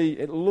see,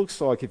 it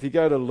looks like, if you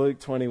go to Luke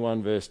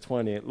 21 verse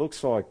 20, it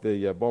looks like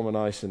the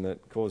abomination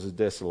that causes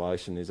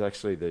desolation is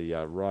actually the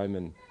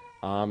Roman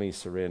army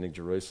surrounding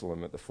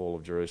Jerusalem at the fall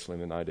of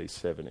Jerusalem in AD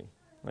 70.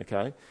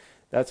 Okay?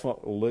 That's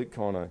what Luke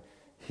kind of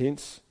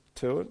hints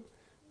to it.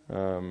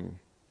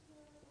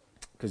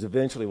 Because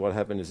eventually what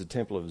happened is the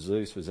temple of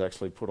Zeus was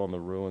actually put on the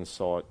ruined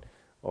site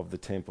of the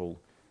temple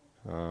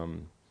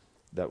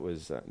that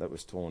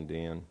was torn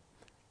down.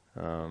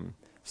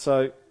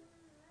 So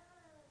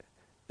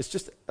it's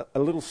just a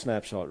little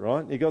snapshot,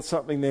 right? You got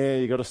something there,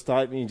 you got a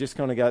statement, you just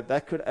kind of go,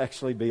 that could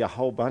actually be a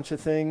whole bunch of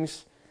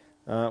things.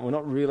 We're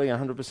not really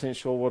 100%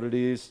 sure what it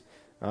is.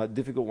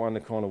 Difficult one to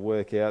kind of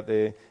work out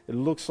there. It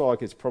looks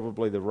like it's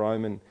probably the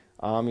Roman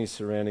army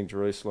surrounding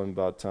Jerusalem,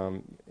 but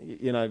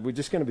we're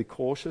just going to be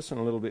cautious and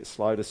a little bit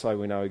slow to say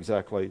we know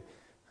exactly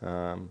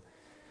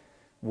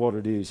what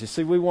it is. You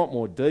see, we want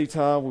more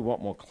detail, we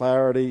want more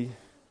clarity,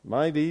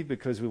 maybe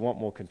because we want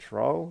more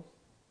control.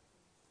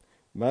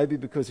 Maybe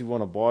because we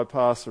want to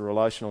bypass a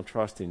relational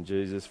trust in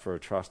Jesus for a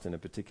trust in a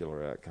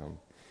particular outcome.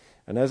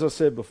 And as I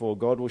said before,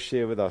 God will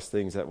share with us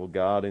things that will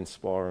guard,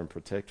 inspire and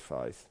protect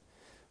faith,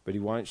 but he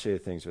won't share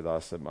things with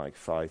us that make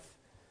faith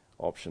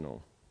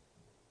optional.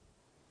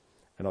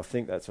 And I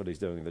think that's what he's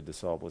doing with the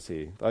disciples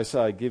here. They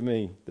say, give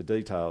me the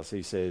details.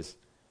 He says,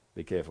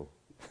 be careful.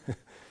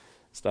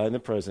 Stay in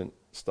the present,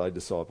 stay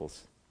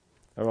disciples.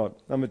 All right,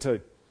 number 2,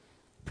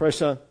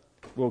 pressure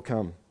will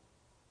come.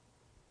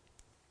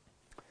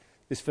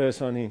 This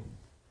first one here,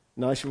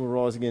 nation will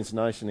rise against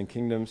nation and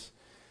kingdoms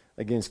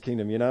against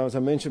kingdom. You know, as I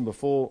mentioned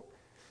before,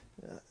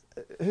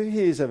 who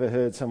here has ever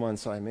heard someone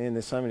say, man,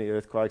 there's so many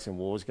earthquakes and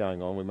wars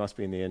going on, we must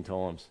be in the end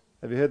times?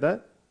 Have you heard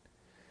that?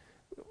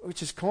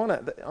 Which is kind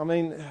of,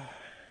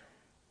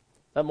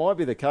 that might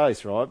be the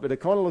case, right? But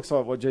it kind of looks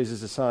like what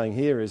Jesus is saying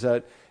here is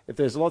that if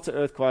there's lots of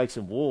earthquakes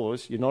and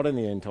wars, you're not in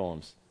the end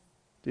times.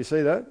 Do you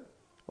see that?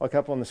 Like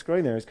up on the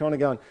screen there, it's kind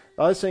of going,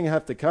 those things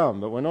have to come,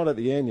 but we're not at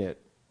the end yet.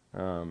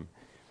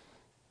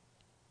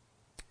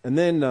 And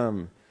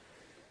then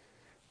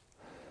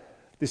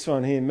this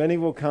one here, many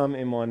will come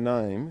in my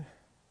name,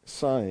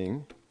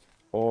 saying,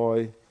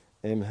 I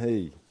am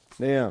he.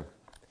 Now,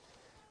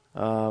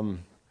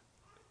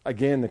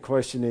 again, the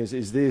question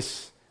is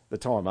this the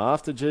time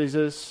after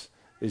Jesus?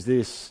 Is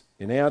this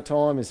in our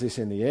time? Is this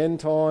in the end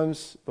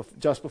times,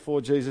 just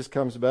before Jesus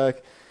comes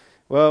back?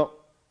 Well,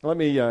 let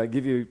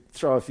me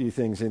throw a few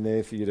things in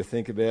there for you to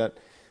think about.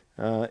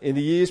 In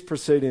the years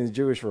preceding the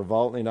Jewish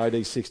revolt in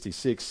AD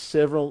 66,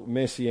 several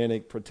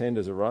messianic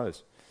pretenders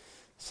arose.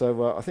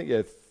 So I think you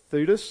had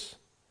Theudas.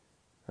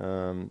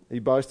 He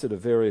boasted of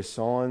various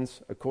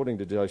signs, according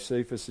to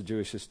Josephus, the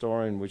Jewish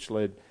historian, which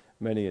led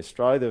many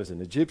astray. There was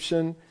an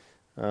Egyptian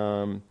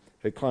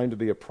who claimed to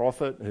be a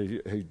prophet,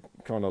 who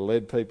kind of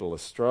led people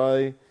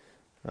astray.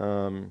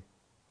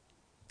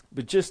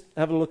 But just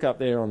have a look up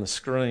there on the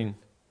screen.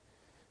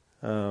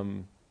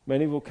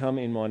 Many will come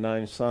in my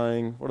name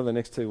saying, what are the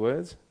next 2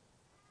 words?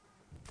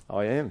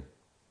 I am.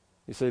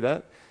 You see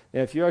that?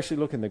 Now, if you actually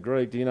look in the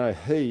Greek, do you know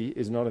he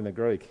is not in the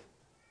Greek?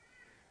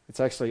 It's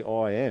actually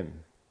I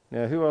am.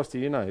 Now, who else do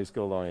you know who's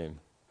called I am?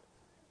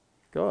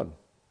 God.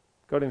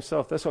 God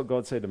himself. That's what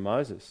God said to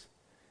Moses.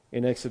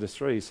 In Exodus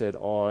 3, he said,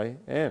 I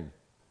am.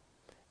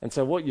 And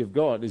so what you've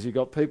got is you've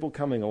got people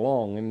coming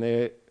along and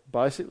they're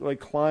basically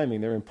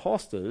claiming, they're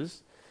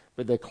imposters,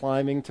 but they're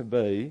claiming to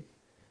be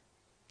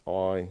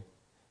I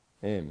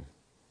am.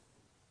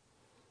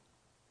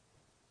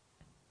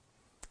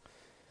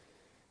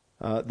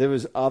 There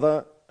was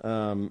other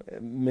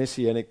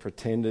messianic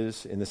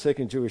pretenders in the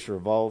Second Jewish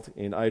Revolt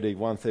in AD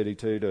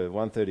 132 to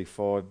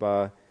 135.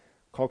 Bar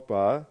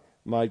Kokhba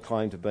made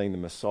claim to being the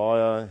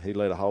Messiah. He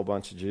led a whole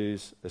bunch of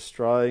Jews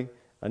astray.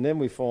 And then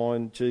we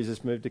find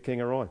Jesus moved to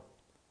Kingaroy.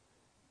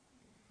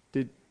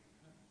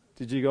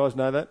 Did you guys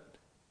know that?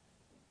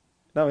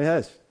 No, he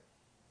has.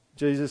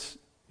 Jesus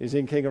is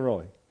in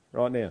Kingaroy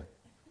right now.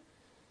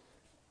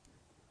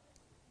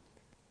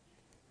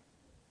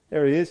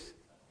 There he is.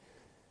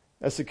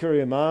 As the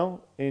Courier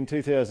Mail in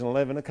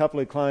 2011, a couple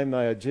who claim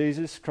they are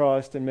Jesus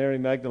Christ and Mary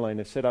Magdalene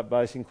have set up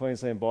base in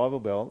Queensland Bible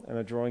Belt and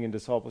are drawing in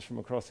disciples from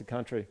across the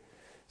country.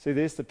 See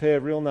this, the pair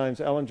of real names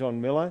Alan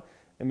John Miller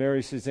and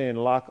Mary Suzanne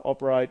Luck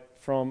operate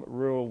from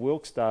rural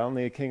Wilkesdale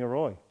near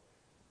Kingaroy.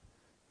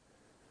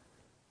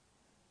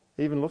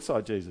 He even looks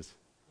like Jesus.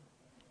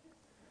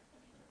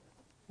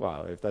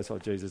 Well, if that's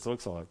what Jesus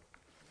looks like.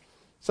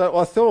 So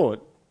I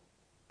thought,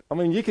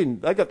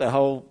 they got the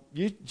whole,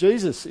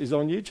 Jesus is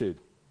on YouTube.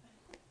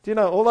 Do you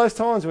know, all those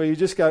times where you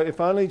just go, if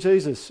only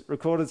Jesus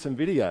recorded some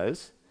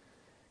videos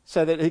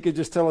so that he could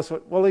just tell us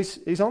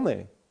he's on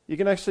there. You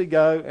can actually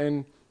go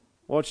and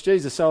watch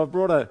Jesus. So I've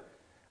brought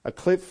a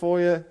clip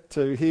for you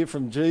to hear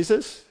from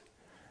Jesus.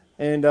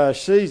 And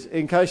she's,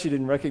 in case you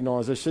didn't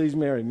recognise her, she's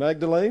Mary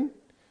Magdalene.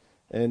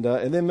 And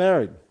they're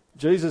married.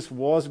 Jesus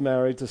was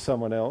married to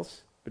someone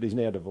else, but he's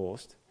now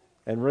divorced.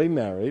 And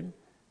remarried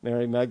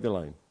Mary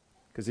Magdalene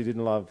because he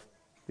didn't love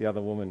the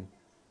other woman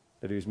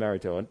that he was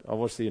married to. I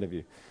watched the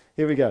interview.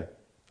 Here we go.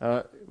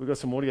 We've got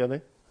some audio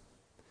there.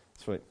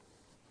 Sweet.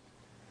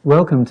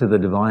 Welcome to the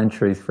Divine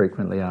Truth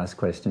Frequently Asked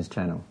Questions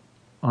channel.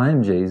 I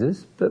am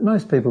Jesus, but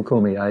most people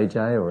call me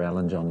AJ or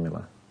Alan John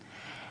Miller.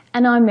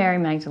 And I'm Mary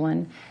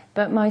Magdalene,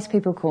 but most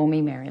people call me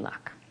Mary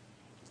Luck.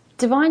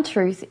 Divine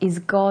truth is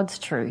God's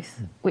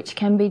truth, which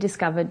can be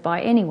discovered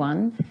by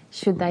anyone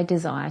should they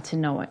desire to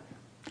know it.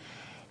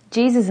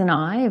 Jesus and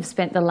I have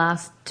spent the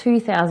last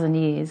 2,000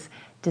 years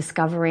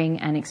discovering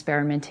and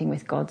experimenting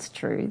with God's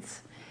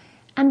truths,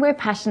 and we're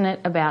passionate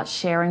about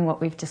sharing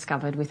what we've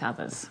discovered with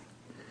others.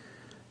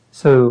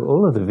 So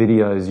all of the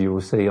videos you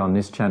will see on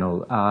this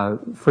channel are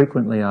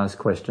frequently asked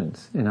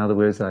questions. In other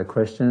words, they are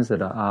questions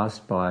that are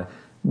asked by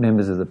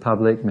members of the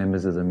public,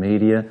 members of the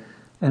media,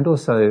 and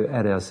also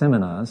at our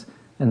seminars,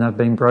 and they've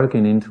been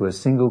broken into a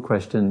single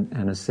question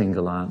and a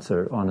single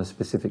answer on a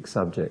specific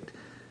subject.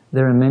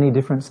 There are many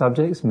different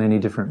subjects, many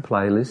different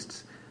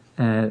playlists,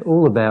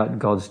 all about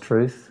God's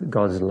truth,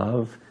 God's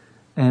love,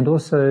 and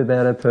also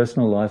about our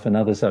personal life and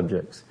other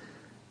subjects.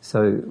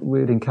 So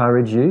we'd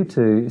encourage you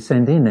to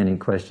send in any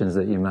questions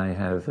that you may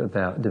have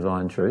about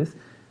divine truth.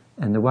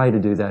 And the way to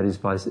do that is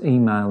by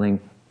emailing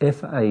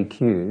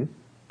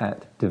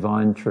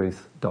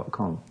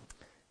faq@divinetruth.com.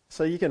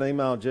 So you can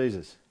email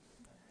Jesus.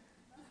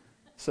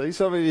 See,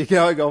 some of you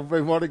going, I've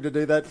been wanting to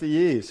do that for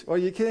years. Well,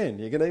 you can.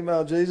 You can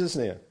email Jesus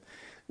now.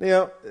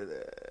 Now,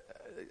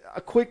 a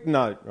quick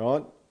note,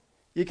 right?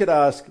 You could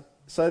ask,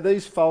 so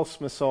these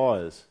false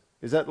messiahs,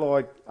 is that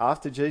like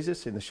after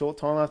Jesus, in the short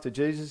time after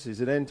Jesus?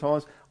 Is it end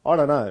times? I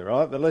don't know,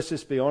 right? But let's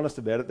just be honest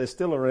about it. They're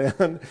still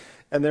around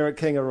and they're at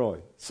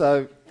Kingaroy.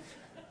 So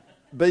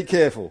be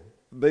careful.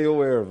 Be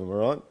aware of them, all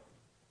right?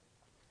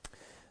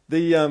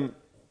 The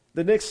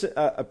next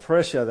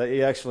pressure that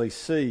you actually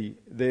see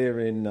there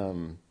in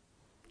the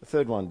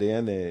third one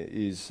down there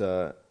is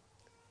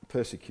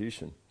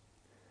persecution.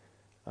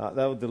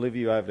 They will deliver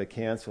you over to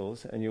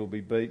councils and you will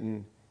be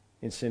beaten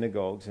in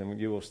synagogues and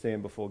you will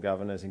stand before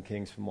governors and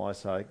kings for my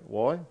sake.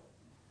 Why?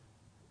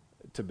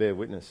 To bear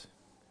witness.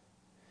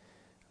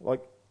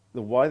 Like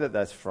the way that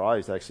that's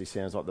phrased actually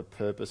sounds like the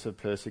purpose of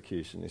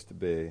persecution is to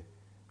bear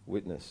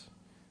witness.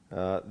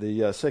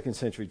 The second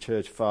century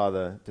church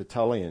father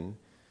Tertullian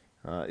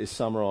is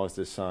summarised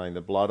as saying the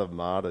blood of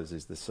martyrs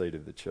is the seed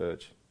of the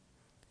church.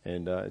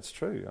 And it's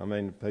true. I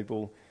mean,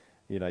 people,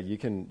 you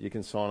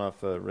can sign up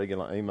for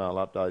regular email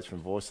updates from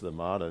Voice of the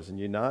Martyrs and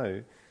you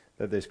know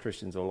that there's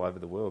Christians all over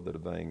the world that are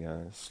being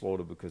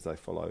slaughtered because they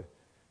follow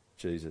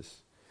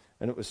Jesus.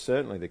 And it was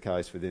certainly the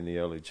case within the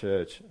early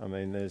church. I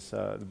mean, there's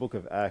the book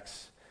of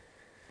Acts,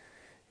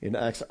 in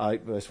Acts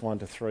 8 verse 1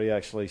 to 3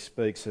 actually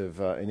speaks of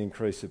an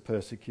increase of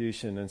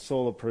persecution. And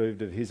Saul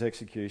approved of his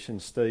execution,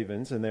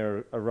 Stephen's, and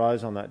there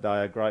arose on that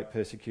day a great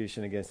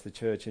persecution against the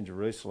church in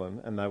Jerusalem,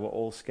 and they were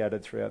all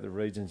scattered throughout the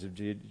regions of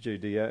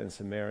Judea and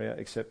Samaria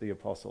except the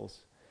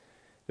apostles.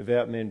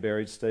 Devout men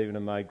buried Stephen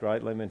and made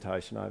great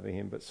lamentation over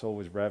him, but Saul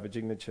was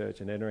ravaging the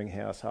church and entering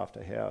house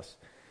after house.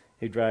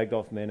 He dragged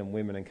off men and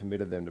women and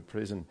committed them to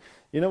prison.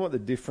 You know what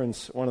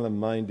one of the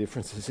main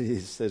differences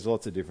is? There's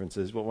lots of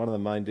differences, but one of the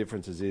main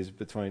differences is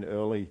between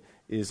early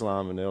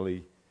Islam and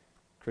early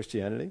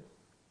Christianity.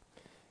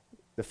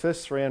 The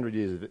first 300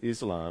 years of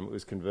Islam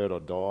was convert or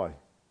die.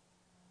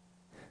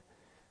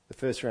 The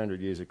first 300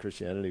 years of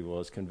Christianity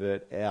was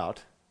convert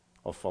out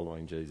of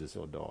following Jesus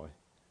or die.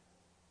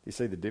 Do you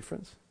see the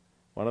difference?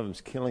 One of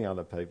them's killing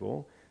other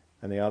people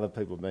and the other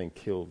people being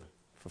killed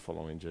for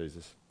following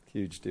Jesus.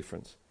 Huge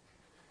difference.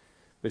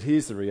 But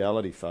here's the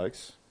reality,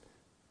 folks.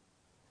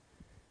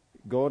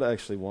 God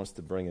actually wants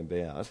to bring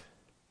about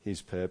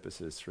his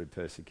purposes through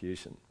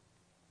persecution.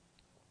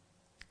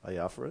 Are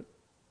you up for it?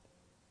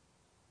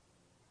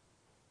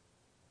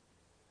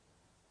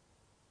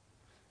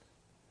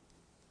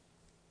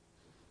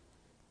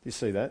 Do you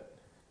see that?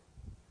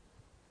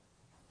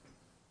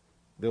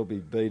 There'll be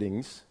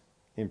beatings,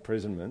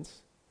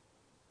 imprisonments,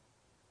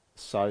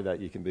 so that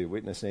you can be a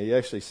witness. Now, you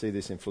actually see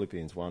this in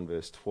Philippians 1,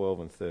 verse 12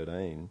 and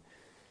 13.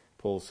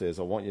 Paul says,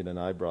 I want you to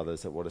know,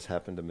 brothers, that what has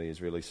happened to me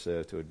has really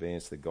served to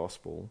advance the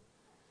gospel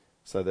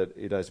so that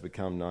it has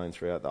become known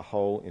throughout the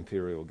whole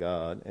imperial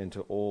guard and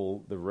to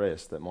all the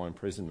rest that my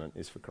imprisonment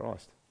is for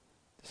Christ.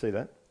 See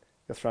that?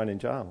 Got thrown in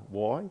jail.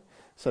 Why?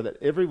 So that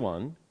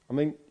everyone, I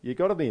mean, you've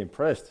got to be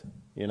impressed,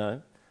 you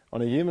know.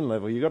 On a human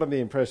level, you've got to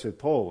be impressed with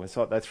Paul. It's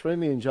like they threw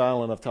me in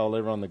jail and I've told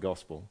everyone the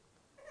gospel.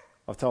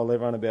 I've told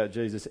everyone about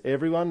Jesus.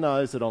 Everyone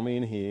knows that I'm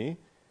in here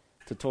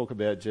to talk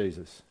about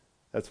Jesus.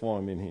 That's why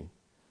I'm in here.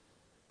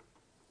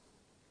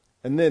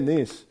 And then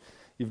this,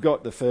 you've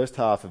got the first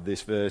half of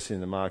this verse in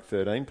the Mark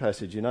 13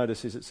 passage. You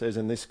notice as it says,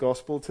 and this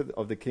gospel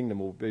of the kingdom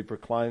will be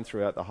proclaimed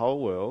throughout the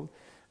whole world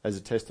as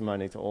a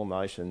testimony to all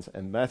nations.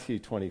 And Matthew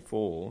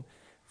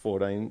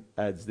 24:14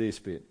 adds this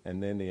bit,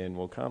 and then the end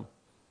will come.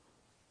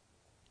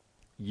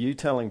 You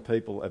telling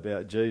people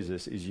about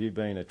Jesus is you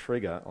being a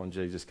trigger on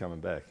Jesus coming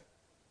back.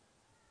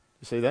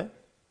 You see that?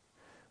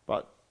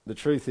 But the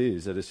truth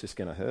is that it's just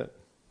going to hurt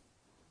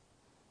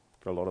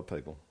for a lot of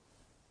people.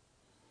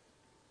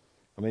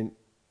 I mean,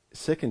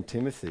 2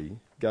 Timothy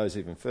goes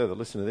even further.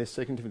 Listen to this,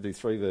 2 Timothy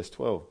 3 verse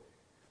 12.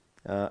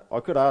 I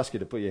could ask you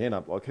to put your hand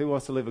up, like, who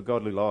wants to live a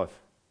godly life?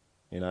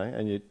 You know,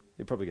 and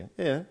you'd probably go,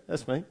 yeah,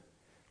 that's me.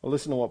 Well,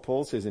 listen to what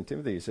Paul says in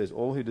Timothy. He says,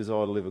 all who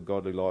desire to live a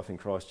godly life in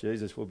Christ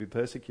Jesus will be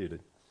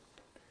persecuted.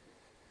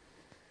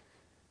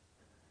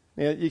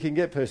 Now, you can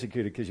get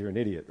persecuted because you're an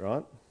idiot,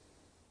 right?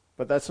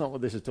 But that's not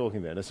what this is talking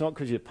about. It's not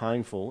because you're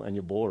painful and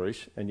you're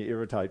boorish and you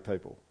irritate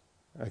people,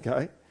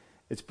 okay?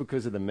 It's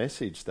because of the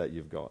message that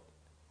you've got,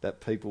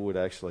 that people would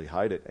actually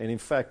hate it. And in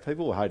fact,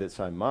 people will hate it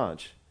so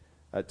much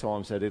at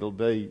times that it'll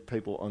be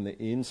people on the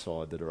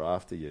inside that are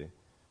after you.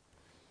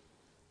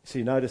 So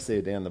you notice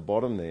there down the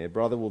bottom there,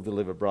 brother will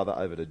deliver brother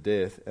over to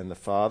death, and the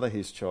father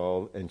his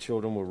child, and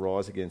children will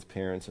rise against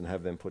parents and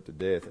have them put to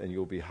death, and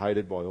you'll be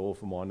hated by all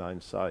for my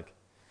name's sake.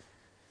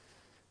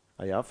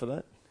 Are you up for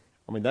that?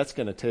 I mean, that's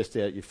going to test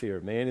out your fear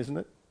of man, isn't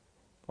it?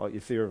 Like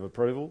your fear of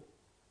approval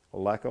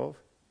or lack of.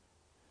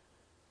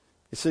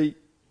 You see,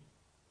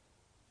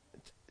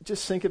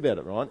 just think about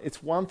it, right?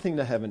 It's one thing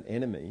to have an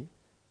enemy.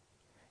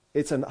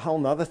 It's a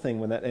whole other thing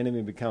when that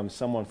enemy becomes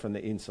someone from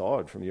the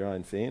inside, from your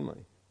own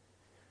family.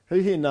 Who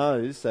here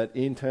knows that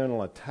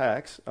internal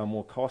attacks are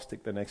more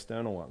caustic than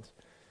external ones?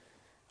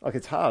 Like,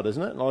 it's hard,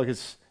 isn't it? Like,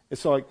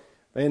 it's like,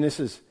 man, this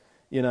is,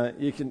 you know,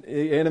 you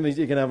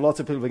can have lots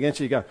of people against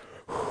you. You go,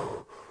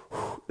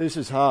 this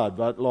is hard,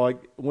 but like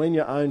when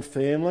your own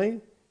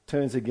family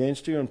turns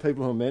against you and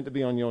people who are meant to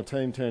be on your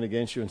team turn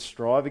against you and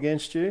strive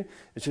against you,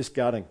 it's just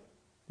gutting.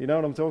 You know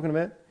what I'm talking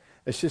about?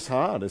 It's just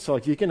hard. It's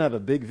like you can have a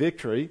big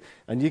victory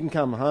and you can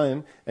come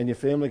home and your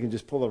family can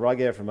just pull the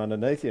rug out from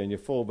underneath you and you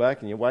fall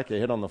back and you whack your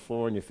head on the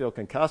floor and you feel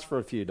concussed for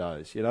a few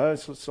days. You know,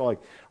 it's like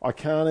I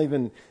can't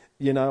even,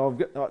 you know,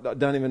 I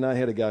don't even know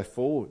how to go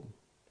forward.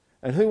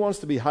 And who wants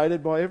to be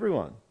hated by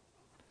everyone?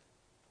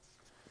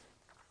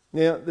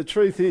 Now, the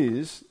truth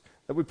is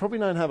that we probably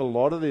don't have a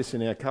lot of this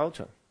in our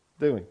culture,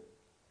 do we?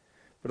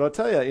 But I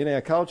tell you, in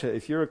our culture,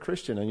 if you're a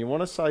Christian and you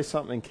want to say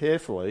something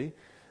carefully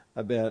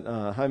about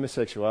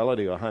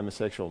homosexuality or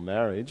homosexual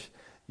marriage,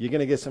 you're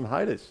going to get some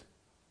haters.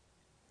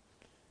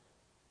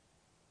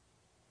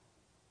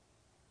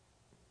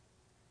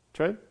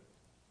 True?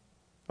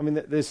 I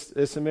mean,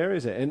 there's some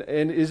areas there.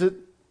 And is it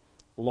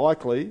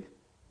likely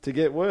to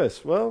get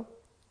worse? Well,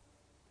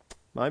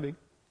 maybe.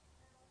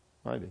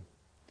 Maybe.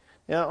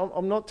 Now,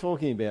 I'm not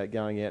talking about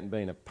going out and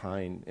being a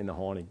pain in the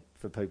hiney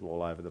for people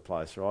all over the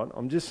place, right?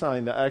 I'm just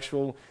saying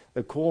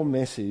the core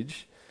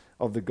message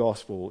of the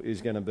gospel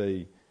is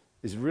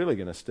really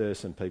going to stir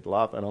some people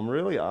up. And I'm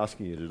really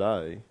asking you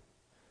today,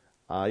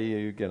 are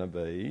you going to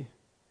be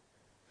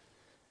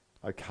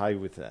okay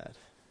with that?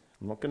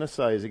 I'm not going to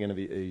say is it going to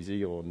be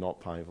easy or not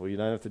painful. You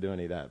don't have to do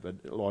any of that.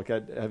 But like,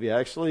 are you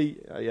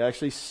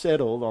actually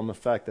settled on the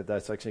fact that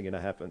that's actually going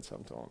to happen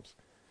sometimes?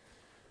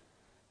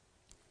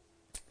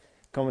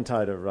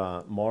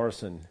 Commentator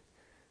Morrison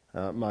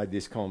made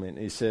this comment.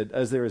 He said,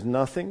 as there is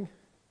nothing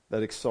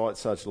that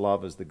excites such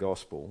love as the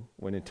gospel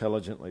when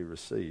intelligently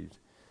received,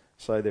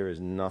 so there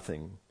is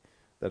nothing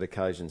that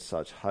occasions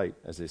such hate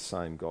as this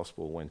same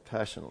gospel when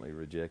passionately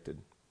rejected.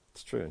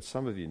 It's true, and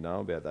some of you know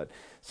about that.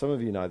 Some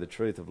of you know the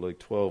truth of Luke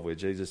 12 where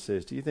Jesus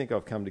says, do you think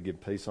I've come to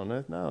give peace on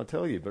earth? No, I'll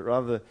tell you, but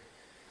rather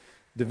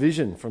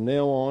division. From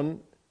now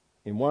on,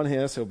 in one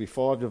house there'll be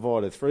 5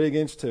 divided, 3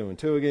 against 2 and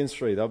 2 against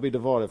 3. They'll be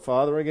divided,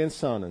 father against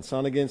son and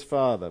son against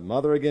father,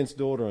 mother against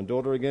daughter and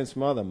daughter against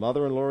mother,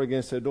 mother-in-law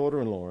against her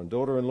daughter-in-law and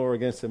daughter-in-law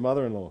against her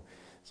mother-in-law.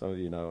 Some of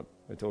you know what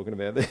we're talking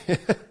about there.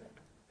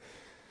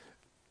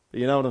 But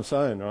you know what I'm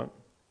saying, right?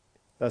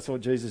 That's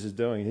what Jesus is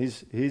doing.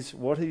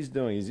 What he's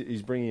doing is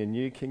he's bringing a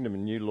new kingdom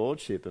and new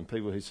lordship, and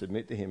people who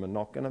submit to him are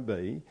not going to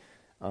be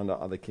under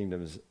other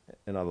kingdoms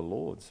and other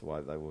lords the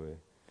way they were.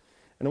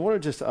 And I want to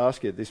just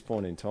ask you at this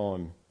point in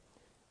time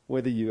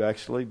whether you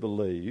actually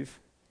believe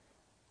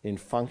in a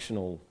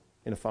functional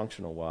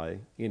way,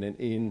 in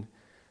an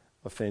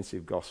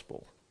inoffensive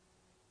gospel.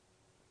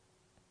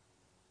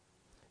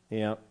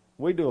 Now,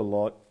 we do a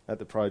lot at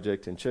the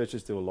project, and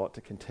churches do a lot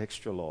to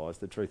contextualise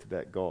the truth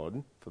about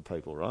God for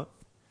people, right?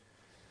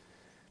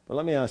 But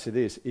let me ask you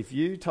this. If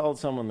you told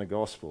someone the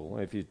gospel,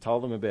 if you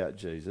told them about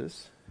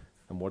Jesus,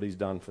 and what he's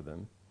done for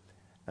them,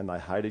 and they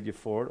hated you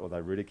for it or they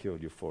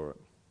ridiculed you for it,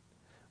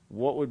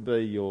 what would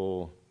be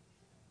your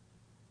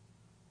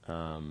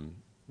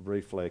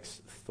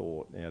reflex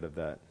thought out of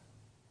that?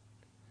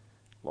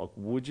 Like,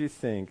 would you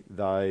think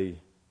they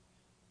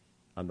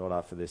are not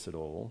up for this at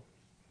all?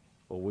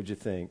 Or would you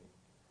think,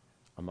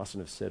 I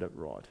mustn't have said it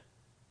right?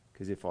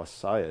 Because if I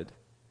say it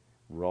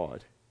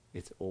right,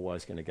 it's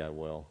always going to go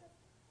well.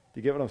 Do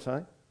you get what I'm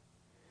saying?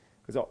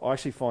 Because I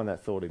actually find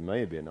that thought in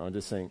me a bit. And I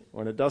just think,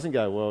 when it doesn't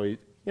go well,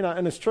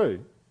 and it's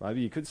true,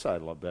 maybe you could say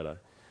it a lot better.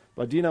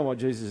 But do you know what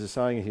Jesus is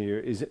saying here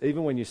is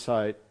even when you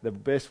say it the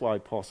best way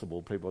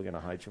possible, people are going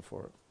to hate you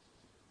for it.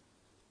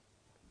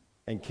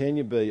 And can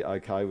you be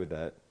okay with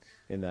that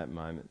in that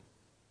moment?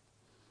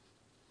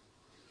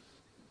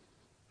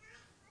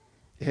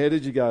 How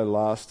did you go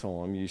last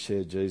time you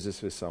shared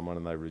Jesus with someone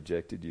and they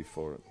rejected you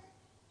for it?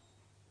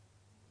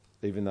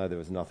 Even though there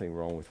was nothing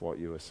wrong with what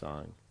you were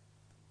saying.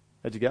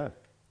 How'd you go?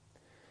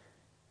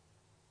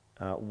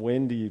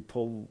 When do you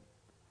pull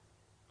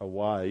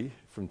away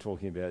from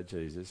talking about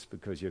Jesus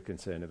because you're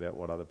concerned about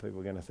what other people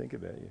are going to think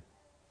about you?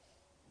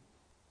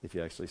 If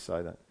you actually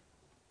say that.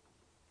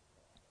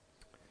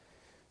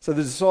 So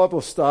the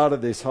disciples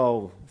started this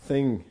whole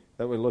thing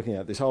that we're looking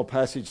at, this whole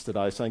passage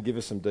today, saying, give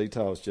us some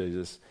details,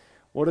 Jesus.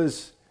 What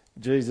does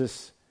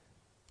Jesus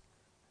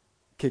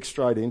kick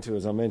straight into,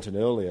 as I mentioned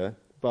earlier,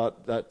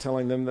 but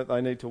telling them that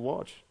they need to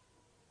watch.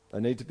 They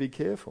need to be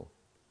careful.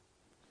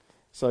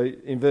 So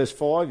in verse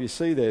 5, you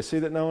see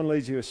that no one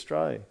leads you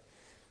astray.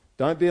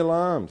 Don't be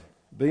alarmed.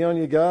 Be on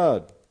your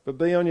guard. But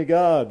be on your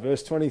guard.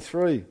 Verse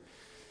 23.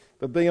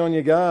 But be on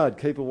your guard.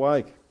 Keep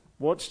awake.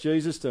 What's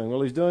Jesus doing?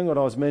 Well, he's doing what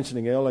I was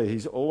mentioning earlier.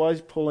 He's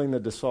always pulling the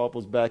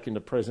disciples back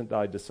into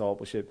present-day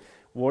discipleship.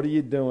 What are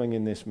you doing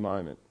in this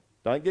moment?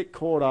 Don't get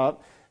caught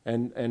up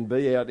and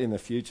be out in the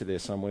future there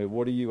somewhere.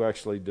 What are you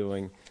actually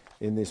doing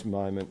in this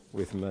moment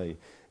with me?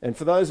 And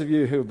for those of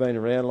you who have been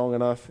around long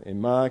enough in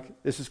Mark,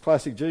 this is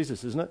classic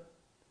Jesus, isn't it?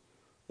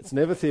 It's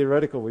never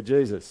theoretical with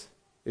Jesus.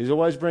 He's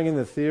always bringing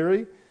the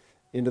theory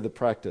into the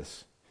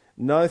practice.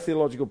 No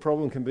theological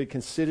problem can be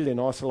considered in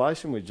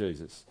isolation with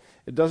Jesus.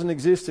 It doesn't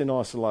exist in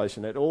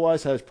isolation. It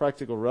always has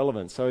practical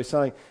relevance. So he's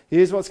saying,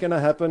 here's what's going to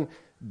happen.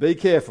 Be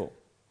careful.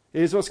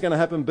 Here's what's going to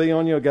happen. Be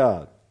on your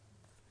guard.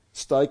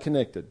 Stay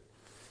connected.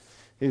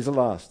 Here's the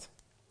last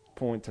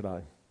point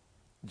today.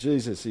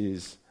 Jesus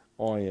is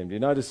I am. Do you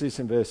notice this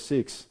in verse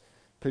 6?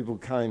 People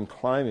came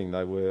claiming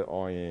they were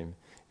I am.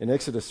 In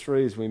Exodus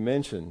 3, as we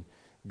mentioned,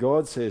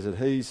 God says that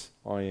he's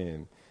I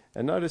am.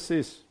 And notice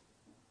this.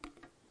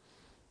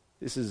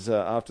 This is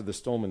after the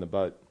storm in the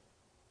boat.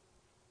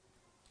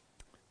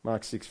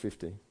 Mark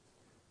 6:50.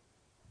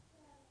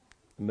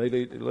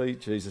 Immediately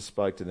Jesus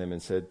spoke to them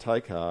and said,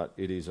 take heart,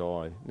 it is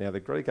I. Now the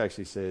Greek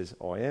actually says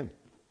I am.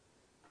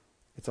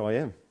 It's I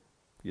am.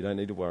 You don't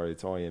need to worry,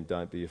 it's I am,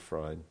 don't be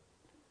afraid.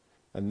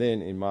 And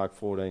then in Mark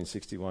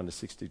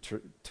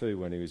 14:61-62,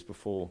 when he was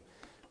before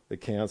the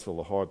council,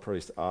 the high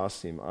priest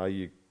asked him, are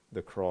you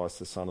the Christ,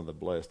 the Son of the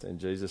Blessed? And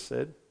Jesus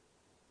said,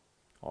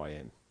 I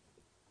am.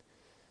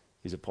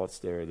 He's a pot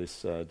stirrer,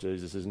 this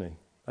Jesus, isn't he?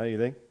 Don't you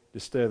think?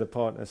 Just stir the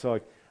pot. It's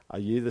like, are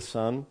you the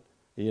Son?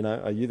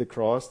 Are you the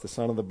Christ, the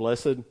Son of the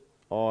Blessed?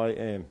 I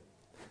am.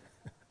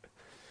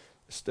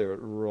 Stir it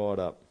right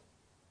up.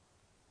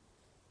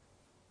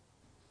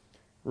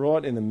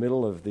 Right in the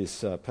middle of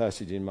this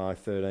passage in Mark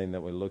 13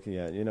 that we're looking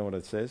at, you know what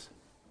it says?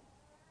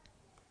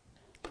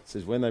 It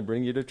says, when they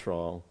bring you to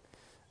trial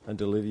and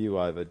deliver you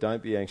over,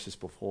 don't be anxious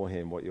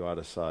beforehand what you are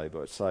to say,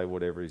 but say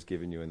whatever is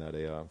given you in that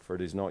hour, for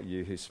it is not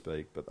you who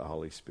speak, but the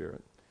Holy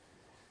Spirit.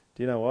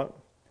 Do you know what?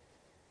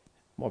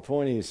 My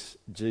point is,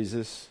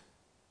 Jesus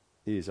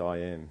is I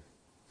am.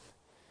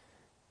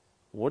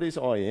 What is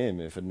I am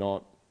if it's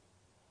not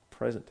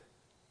present?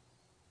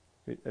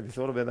 Have you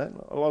thought about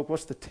that? Like,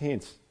 what's the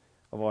tense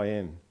of I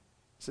am?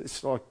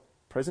 It's like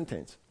present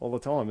tense all the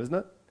time, isn't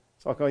it?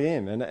 It's like I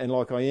am. And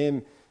like I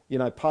am,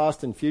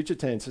 past and future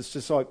tense, it's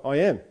just like I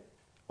am.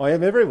 I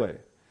am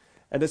everywhere.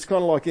 And it's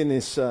kind of like in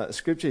this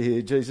scripture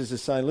here, Jesus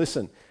is saying,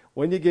 listen,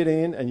 when you get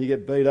in and you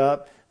get beat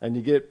up and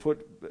you get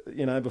put,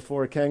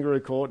 before a kangaroo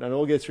court and it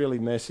all gets really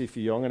messy for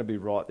you, I'm going to be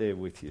right there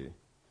with you.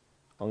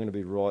 I'm going to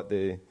be right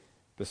there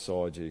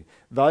beside you.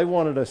 They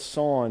wanted a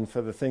sign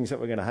for the things that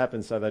were going to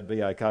happen so they'd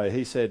be okay.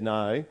 He said,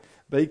 no,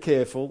 be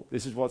careful.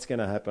 This is what's going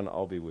to happen.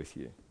 I'll be with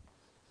you.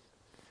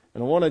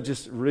 And I want to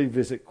just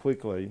revisit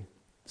quickly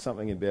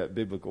something about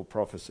biblical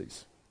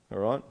prophecies. All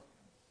right?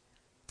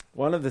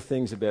 One of the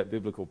things about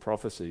biblical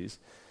prophecies,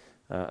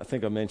 I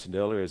think I mentioned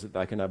earlier, is that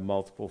they can have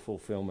multiple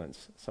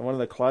fulfillments. So one of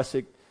the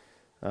classic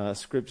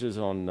scriptures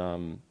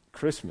on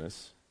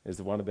Christmas is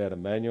the one about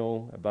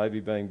Emmanuel, a baby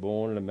being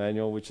born in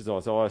Emmanuel, which is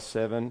Isaiah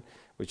 7,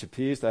 which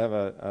appears to have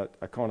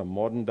a kind of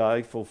modern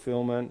day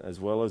fulfillment as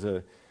well as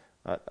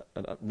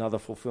another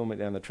fulfillment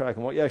down the track.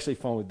 And what you actually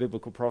find with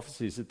biblical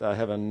prophecies is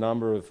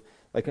that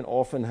they can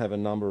often have a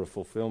number of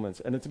fulfillments.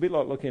 And it's a bit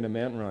like looking at a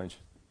mountain range.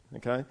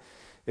 Okay?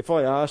 If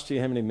I asked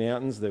you how many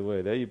mountains there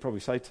were there, you'd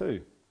probably say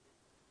 2.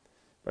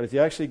 But if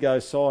you actually go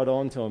side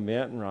on to a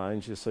mountain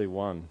range, you'll see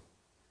 1.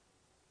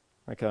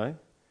 Okay?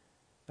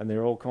 and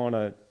they're all kind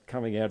of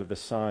coming out of the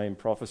same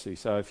prophecy.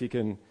 So if you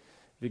can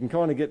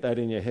kind of get that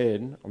in your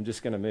head, I'm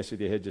just going to mess with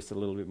your head just a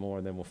little bit more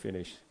and then we'll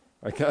finish.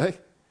 Okay?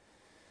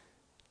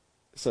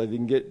 So if you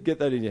can get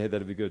that in your head,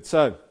 that'd be good.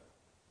 So,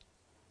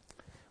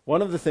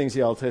 one of the things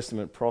the Old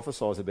Testament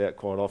prophesies about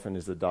quite often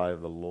is the day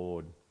of the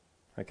Lord.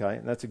 Okay?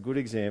 And that's a good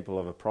example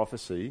of a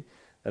prophecy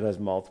that has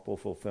multiple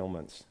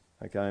fulfillments.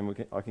 Okay?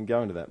 And I can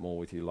go into that more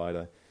with you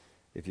later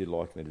if you'd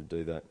like me to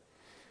do that.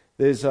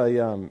 There's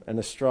an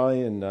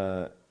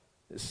Australian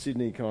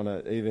Sydney kind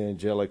of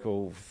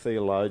evangelical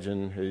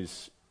theologian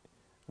who's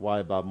way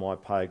above my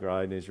pay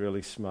grade and he's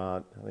really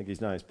smart. I think his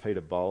name is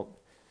Peter Bolt.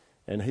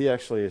 And he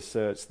actually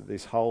asserts that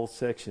this whole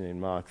section in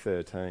Mark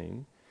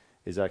 13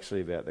 is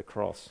actually about the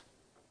cross.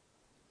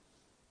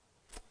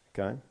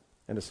 Okay?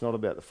 And it's not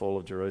about the fall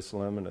of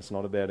Jerusalem and it's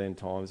not about end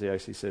times. He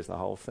actually says the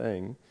whole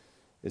thing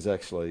is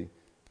actually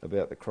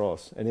about the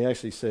cross. And he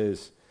actually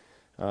says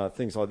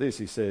things like this.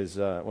 He says,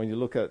 when you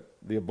look at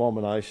the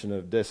abomination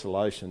of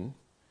desolation,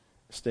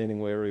 standing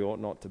where he ought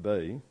not to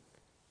be,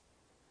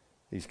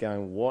 he's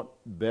going, what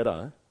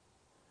better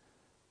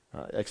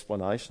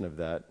explanation of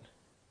that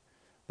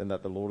than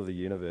that the Lord of the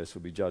universe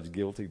will be judged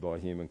guilty by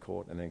human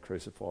court and then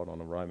crucified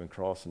on a Roman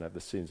cross and have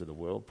the sins of the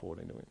world poured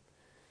into him.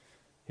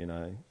 You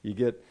know, you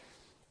get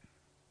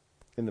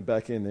in the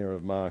back end there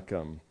of Mark,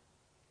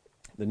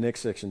 the next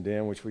section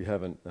down, which we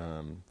haven't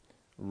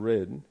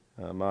read,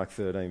 Mark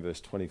 13 verse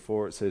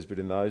 24, it says, "But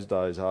in those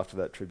days after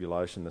that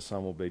tribulation, the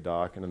sun will be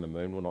darkened and the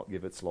moon will not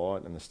give its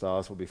light and the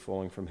stars will be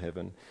falling from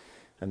heaven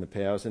and the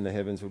powers in the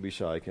heavens will be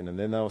shaken. And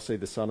then they will see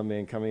the Son of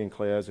Man coming in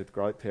clouds with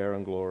great power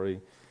and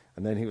glory.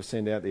 And then he will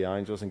send out the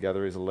angels and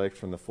gather his elect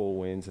from the four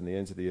winds and the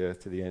ends of the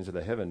earth to the ends of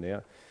the heaven."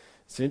 Now,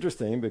 it's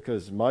interesting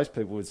because most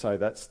people would say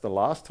that's the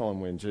last time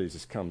when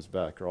Jesus comes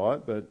back,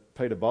 right? But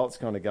Peter Bolt's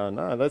kind of going,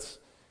 no, that's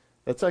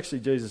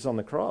actually Jesus on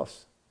the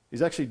cross.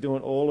 He's actually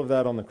doing all of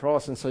that on the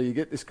cross. And so you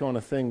get this kind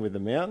of thing with the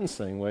mountain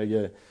scene where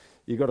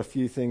you got a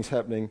few things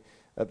happening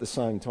at the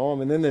same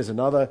time. And then there's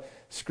another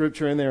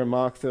scripture in there in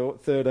Mark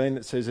 13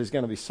 that says there's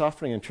going to be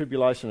suffering and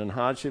tribulation and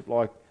hardship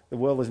like the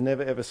world has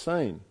never ever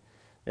seen.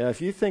 Now,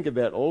 if you think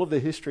about all of the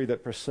history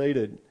that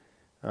preceded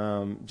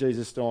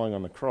Jesus dying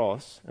on the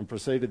cross and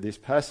preceded this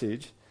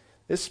passage,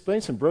 there's been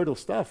some brutal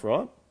stuff,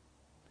 right?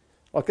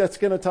 Like, that's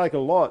going to take a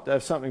lot to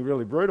have something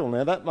really brutal.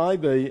 Now, that may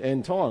be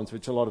end times,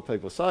 which a lot of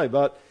people say,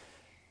 but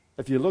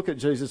if you look at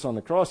Jesus on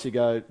the cross, you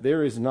go,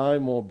 there is no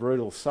more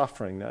brutal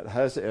suffering that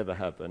has ever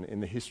happened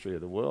in the history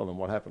of the world than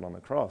what happened on the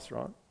cross,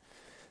 right?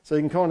 So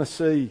you can kind of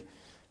see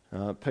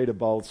Peter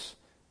Bolt's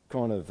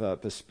kind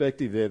of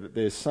perspective there, that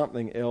there's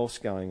something else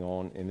going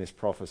on in this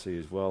prophecy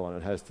as well, and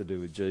it has to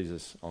do with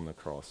Jesus on the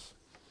cross.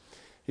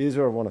 Here's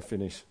where I want to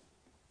finish.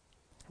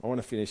 I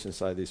want to finish and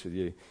say this with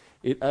you.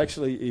 It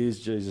actually is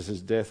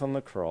Jesus' death on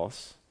the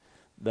cross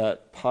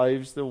that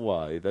paves the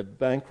way, that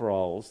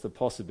bankrolls the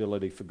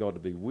possibility for God to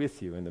be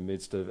with you in the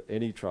midst of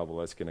any trouble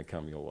that's going to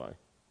come your way.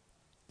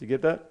 Do you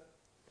get that?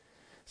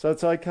 So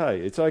it's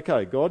okay. It's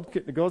okay.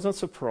 God's not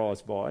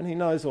surprised by it, and he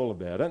knows all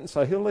about it. And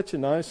so he'll let you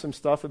know some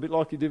stuff, a bit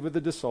like he did with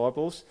the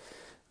disciples.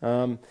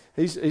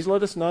 He's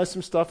let us know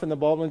some stuff in the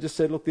Bible and just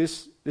said, look,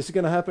 this is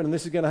going to happen and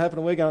this is going to happen.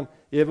 And we're going,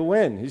 yeah, but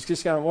when? He's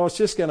just going, well, it's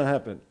just going to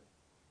happen.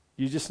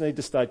 You just need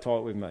to stay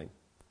tight with me.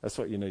 That's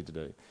what you need to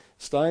do.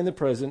 Stay in the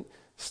present.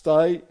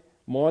 Stay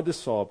my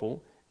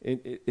disciple.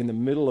 In the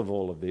middle of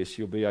all of this,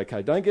 you'll be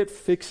okay. Don't get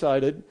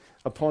fixated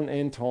upon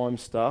end time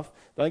stuff.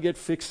 Don't get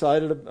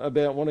fixated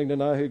about wanting to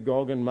know who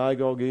Gog and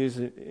Magog is,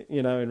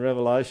 in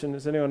Revelation.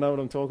 Does anyone know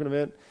what I'm talking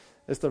about?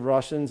 It's the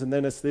Russians and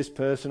then it's this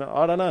person.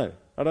 I don't know.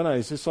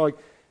 It's just like,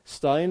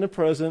 stay in the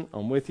present.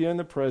 I'm with you in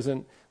the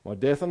present. My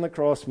death on the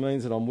cross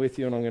means that I'm with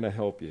you and I'm going to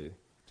help you.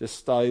 Just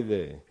stay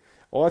there.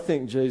 I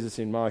think Jesus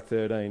in Mark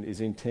 13 is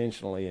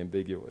intentionally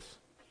ambiguous.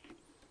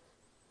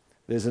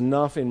 There's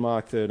enough in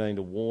Mark 13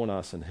 to warn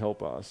us and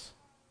help us,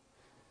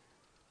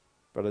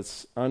 but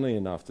it's only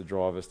enough to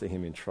drive us to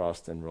him in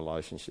trust and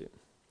relationship.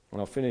 And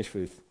I'll finish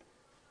with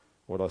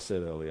what I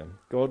said earlier.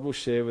 God will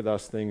share with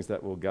us things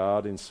that will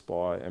guard,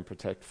 inspire and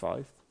protect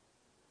faith.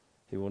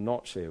 He will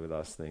not share with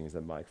us things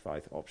that make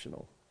faith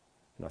optional.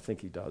 And I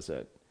think he does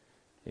that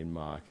in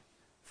Mark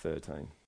 13.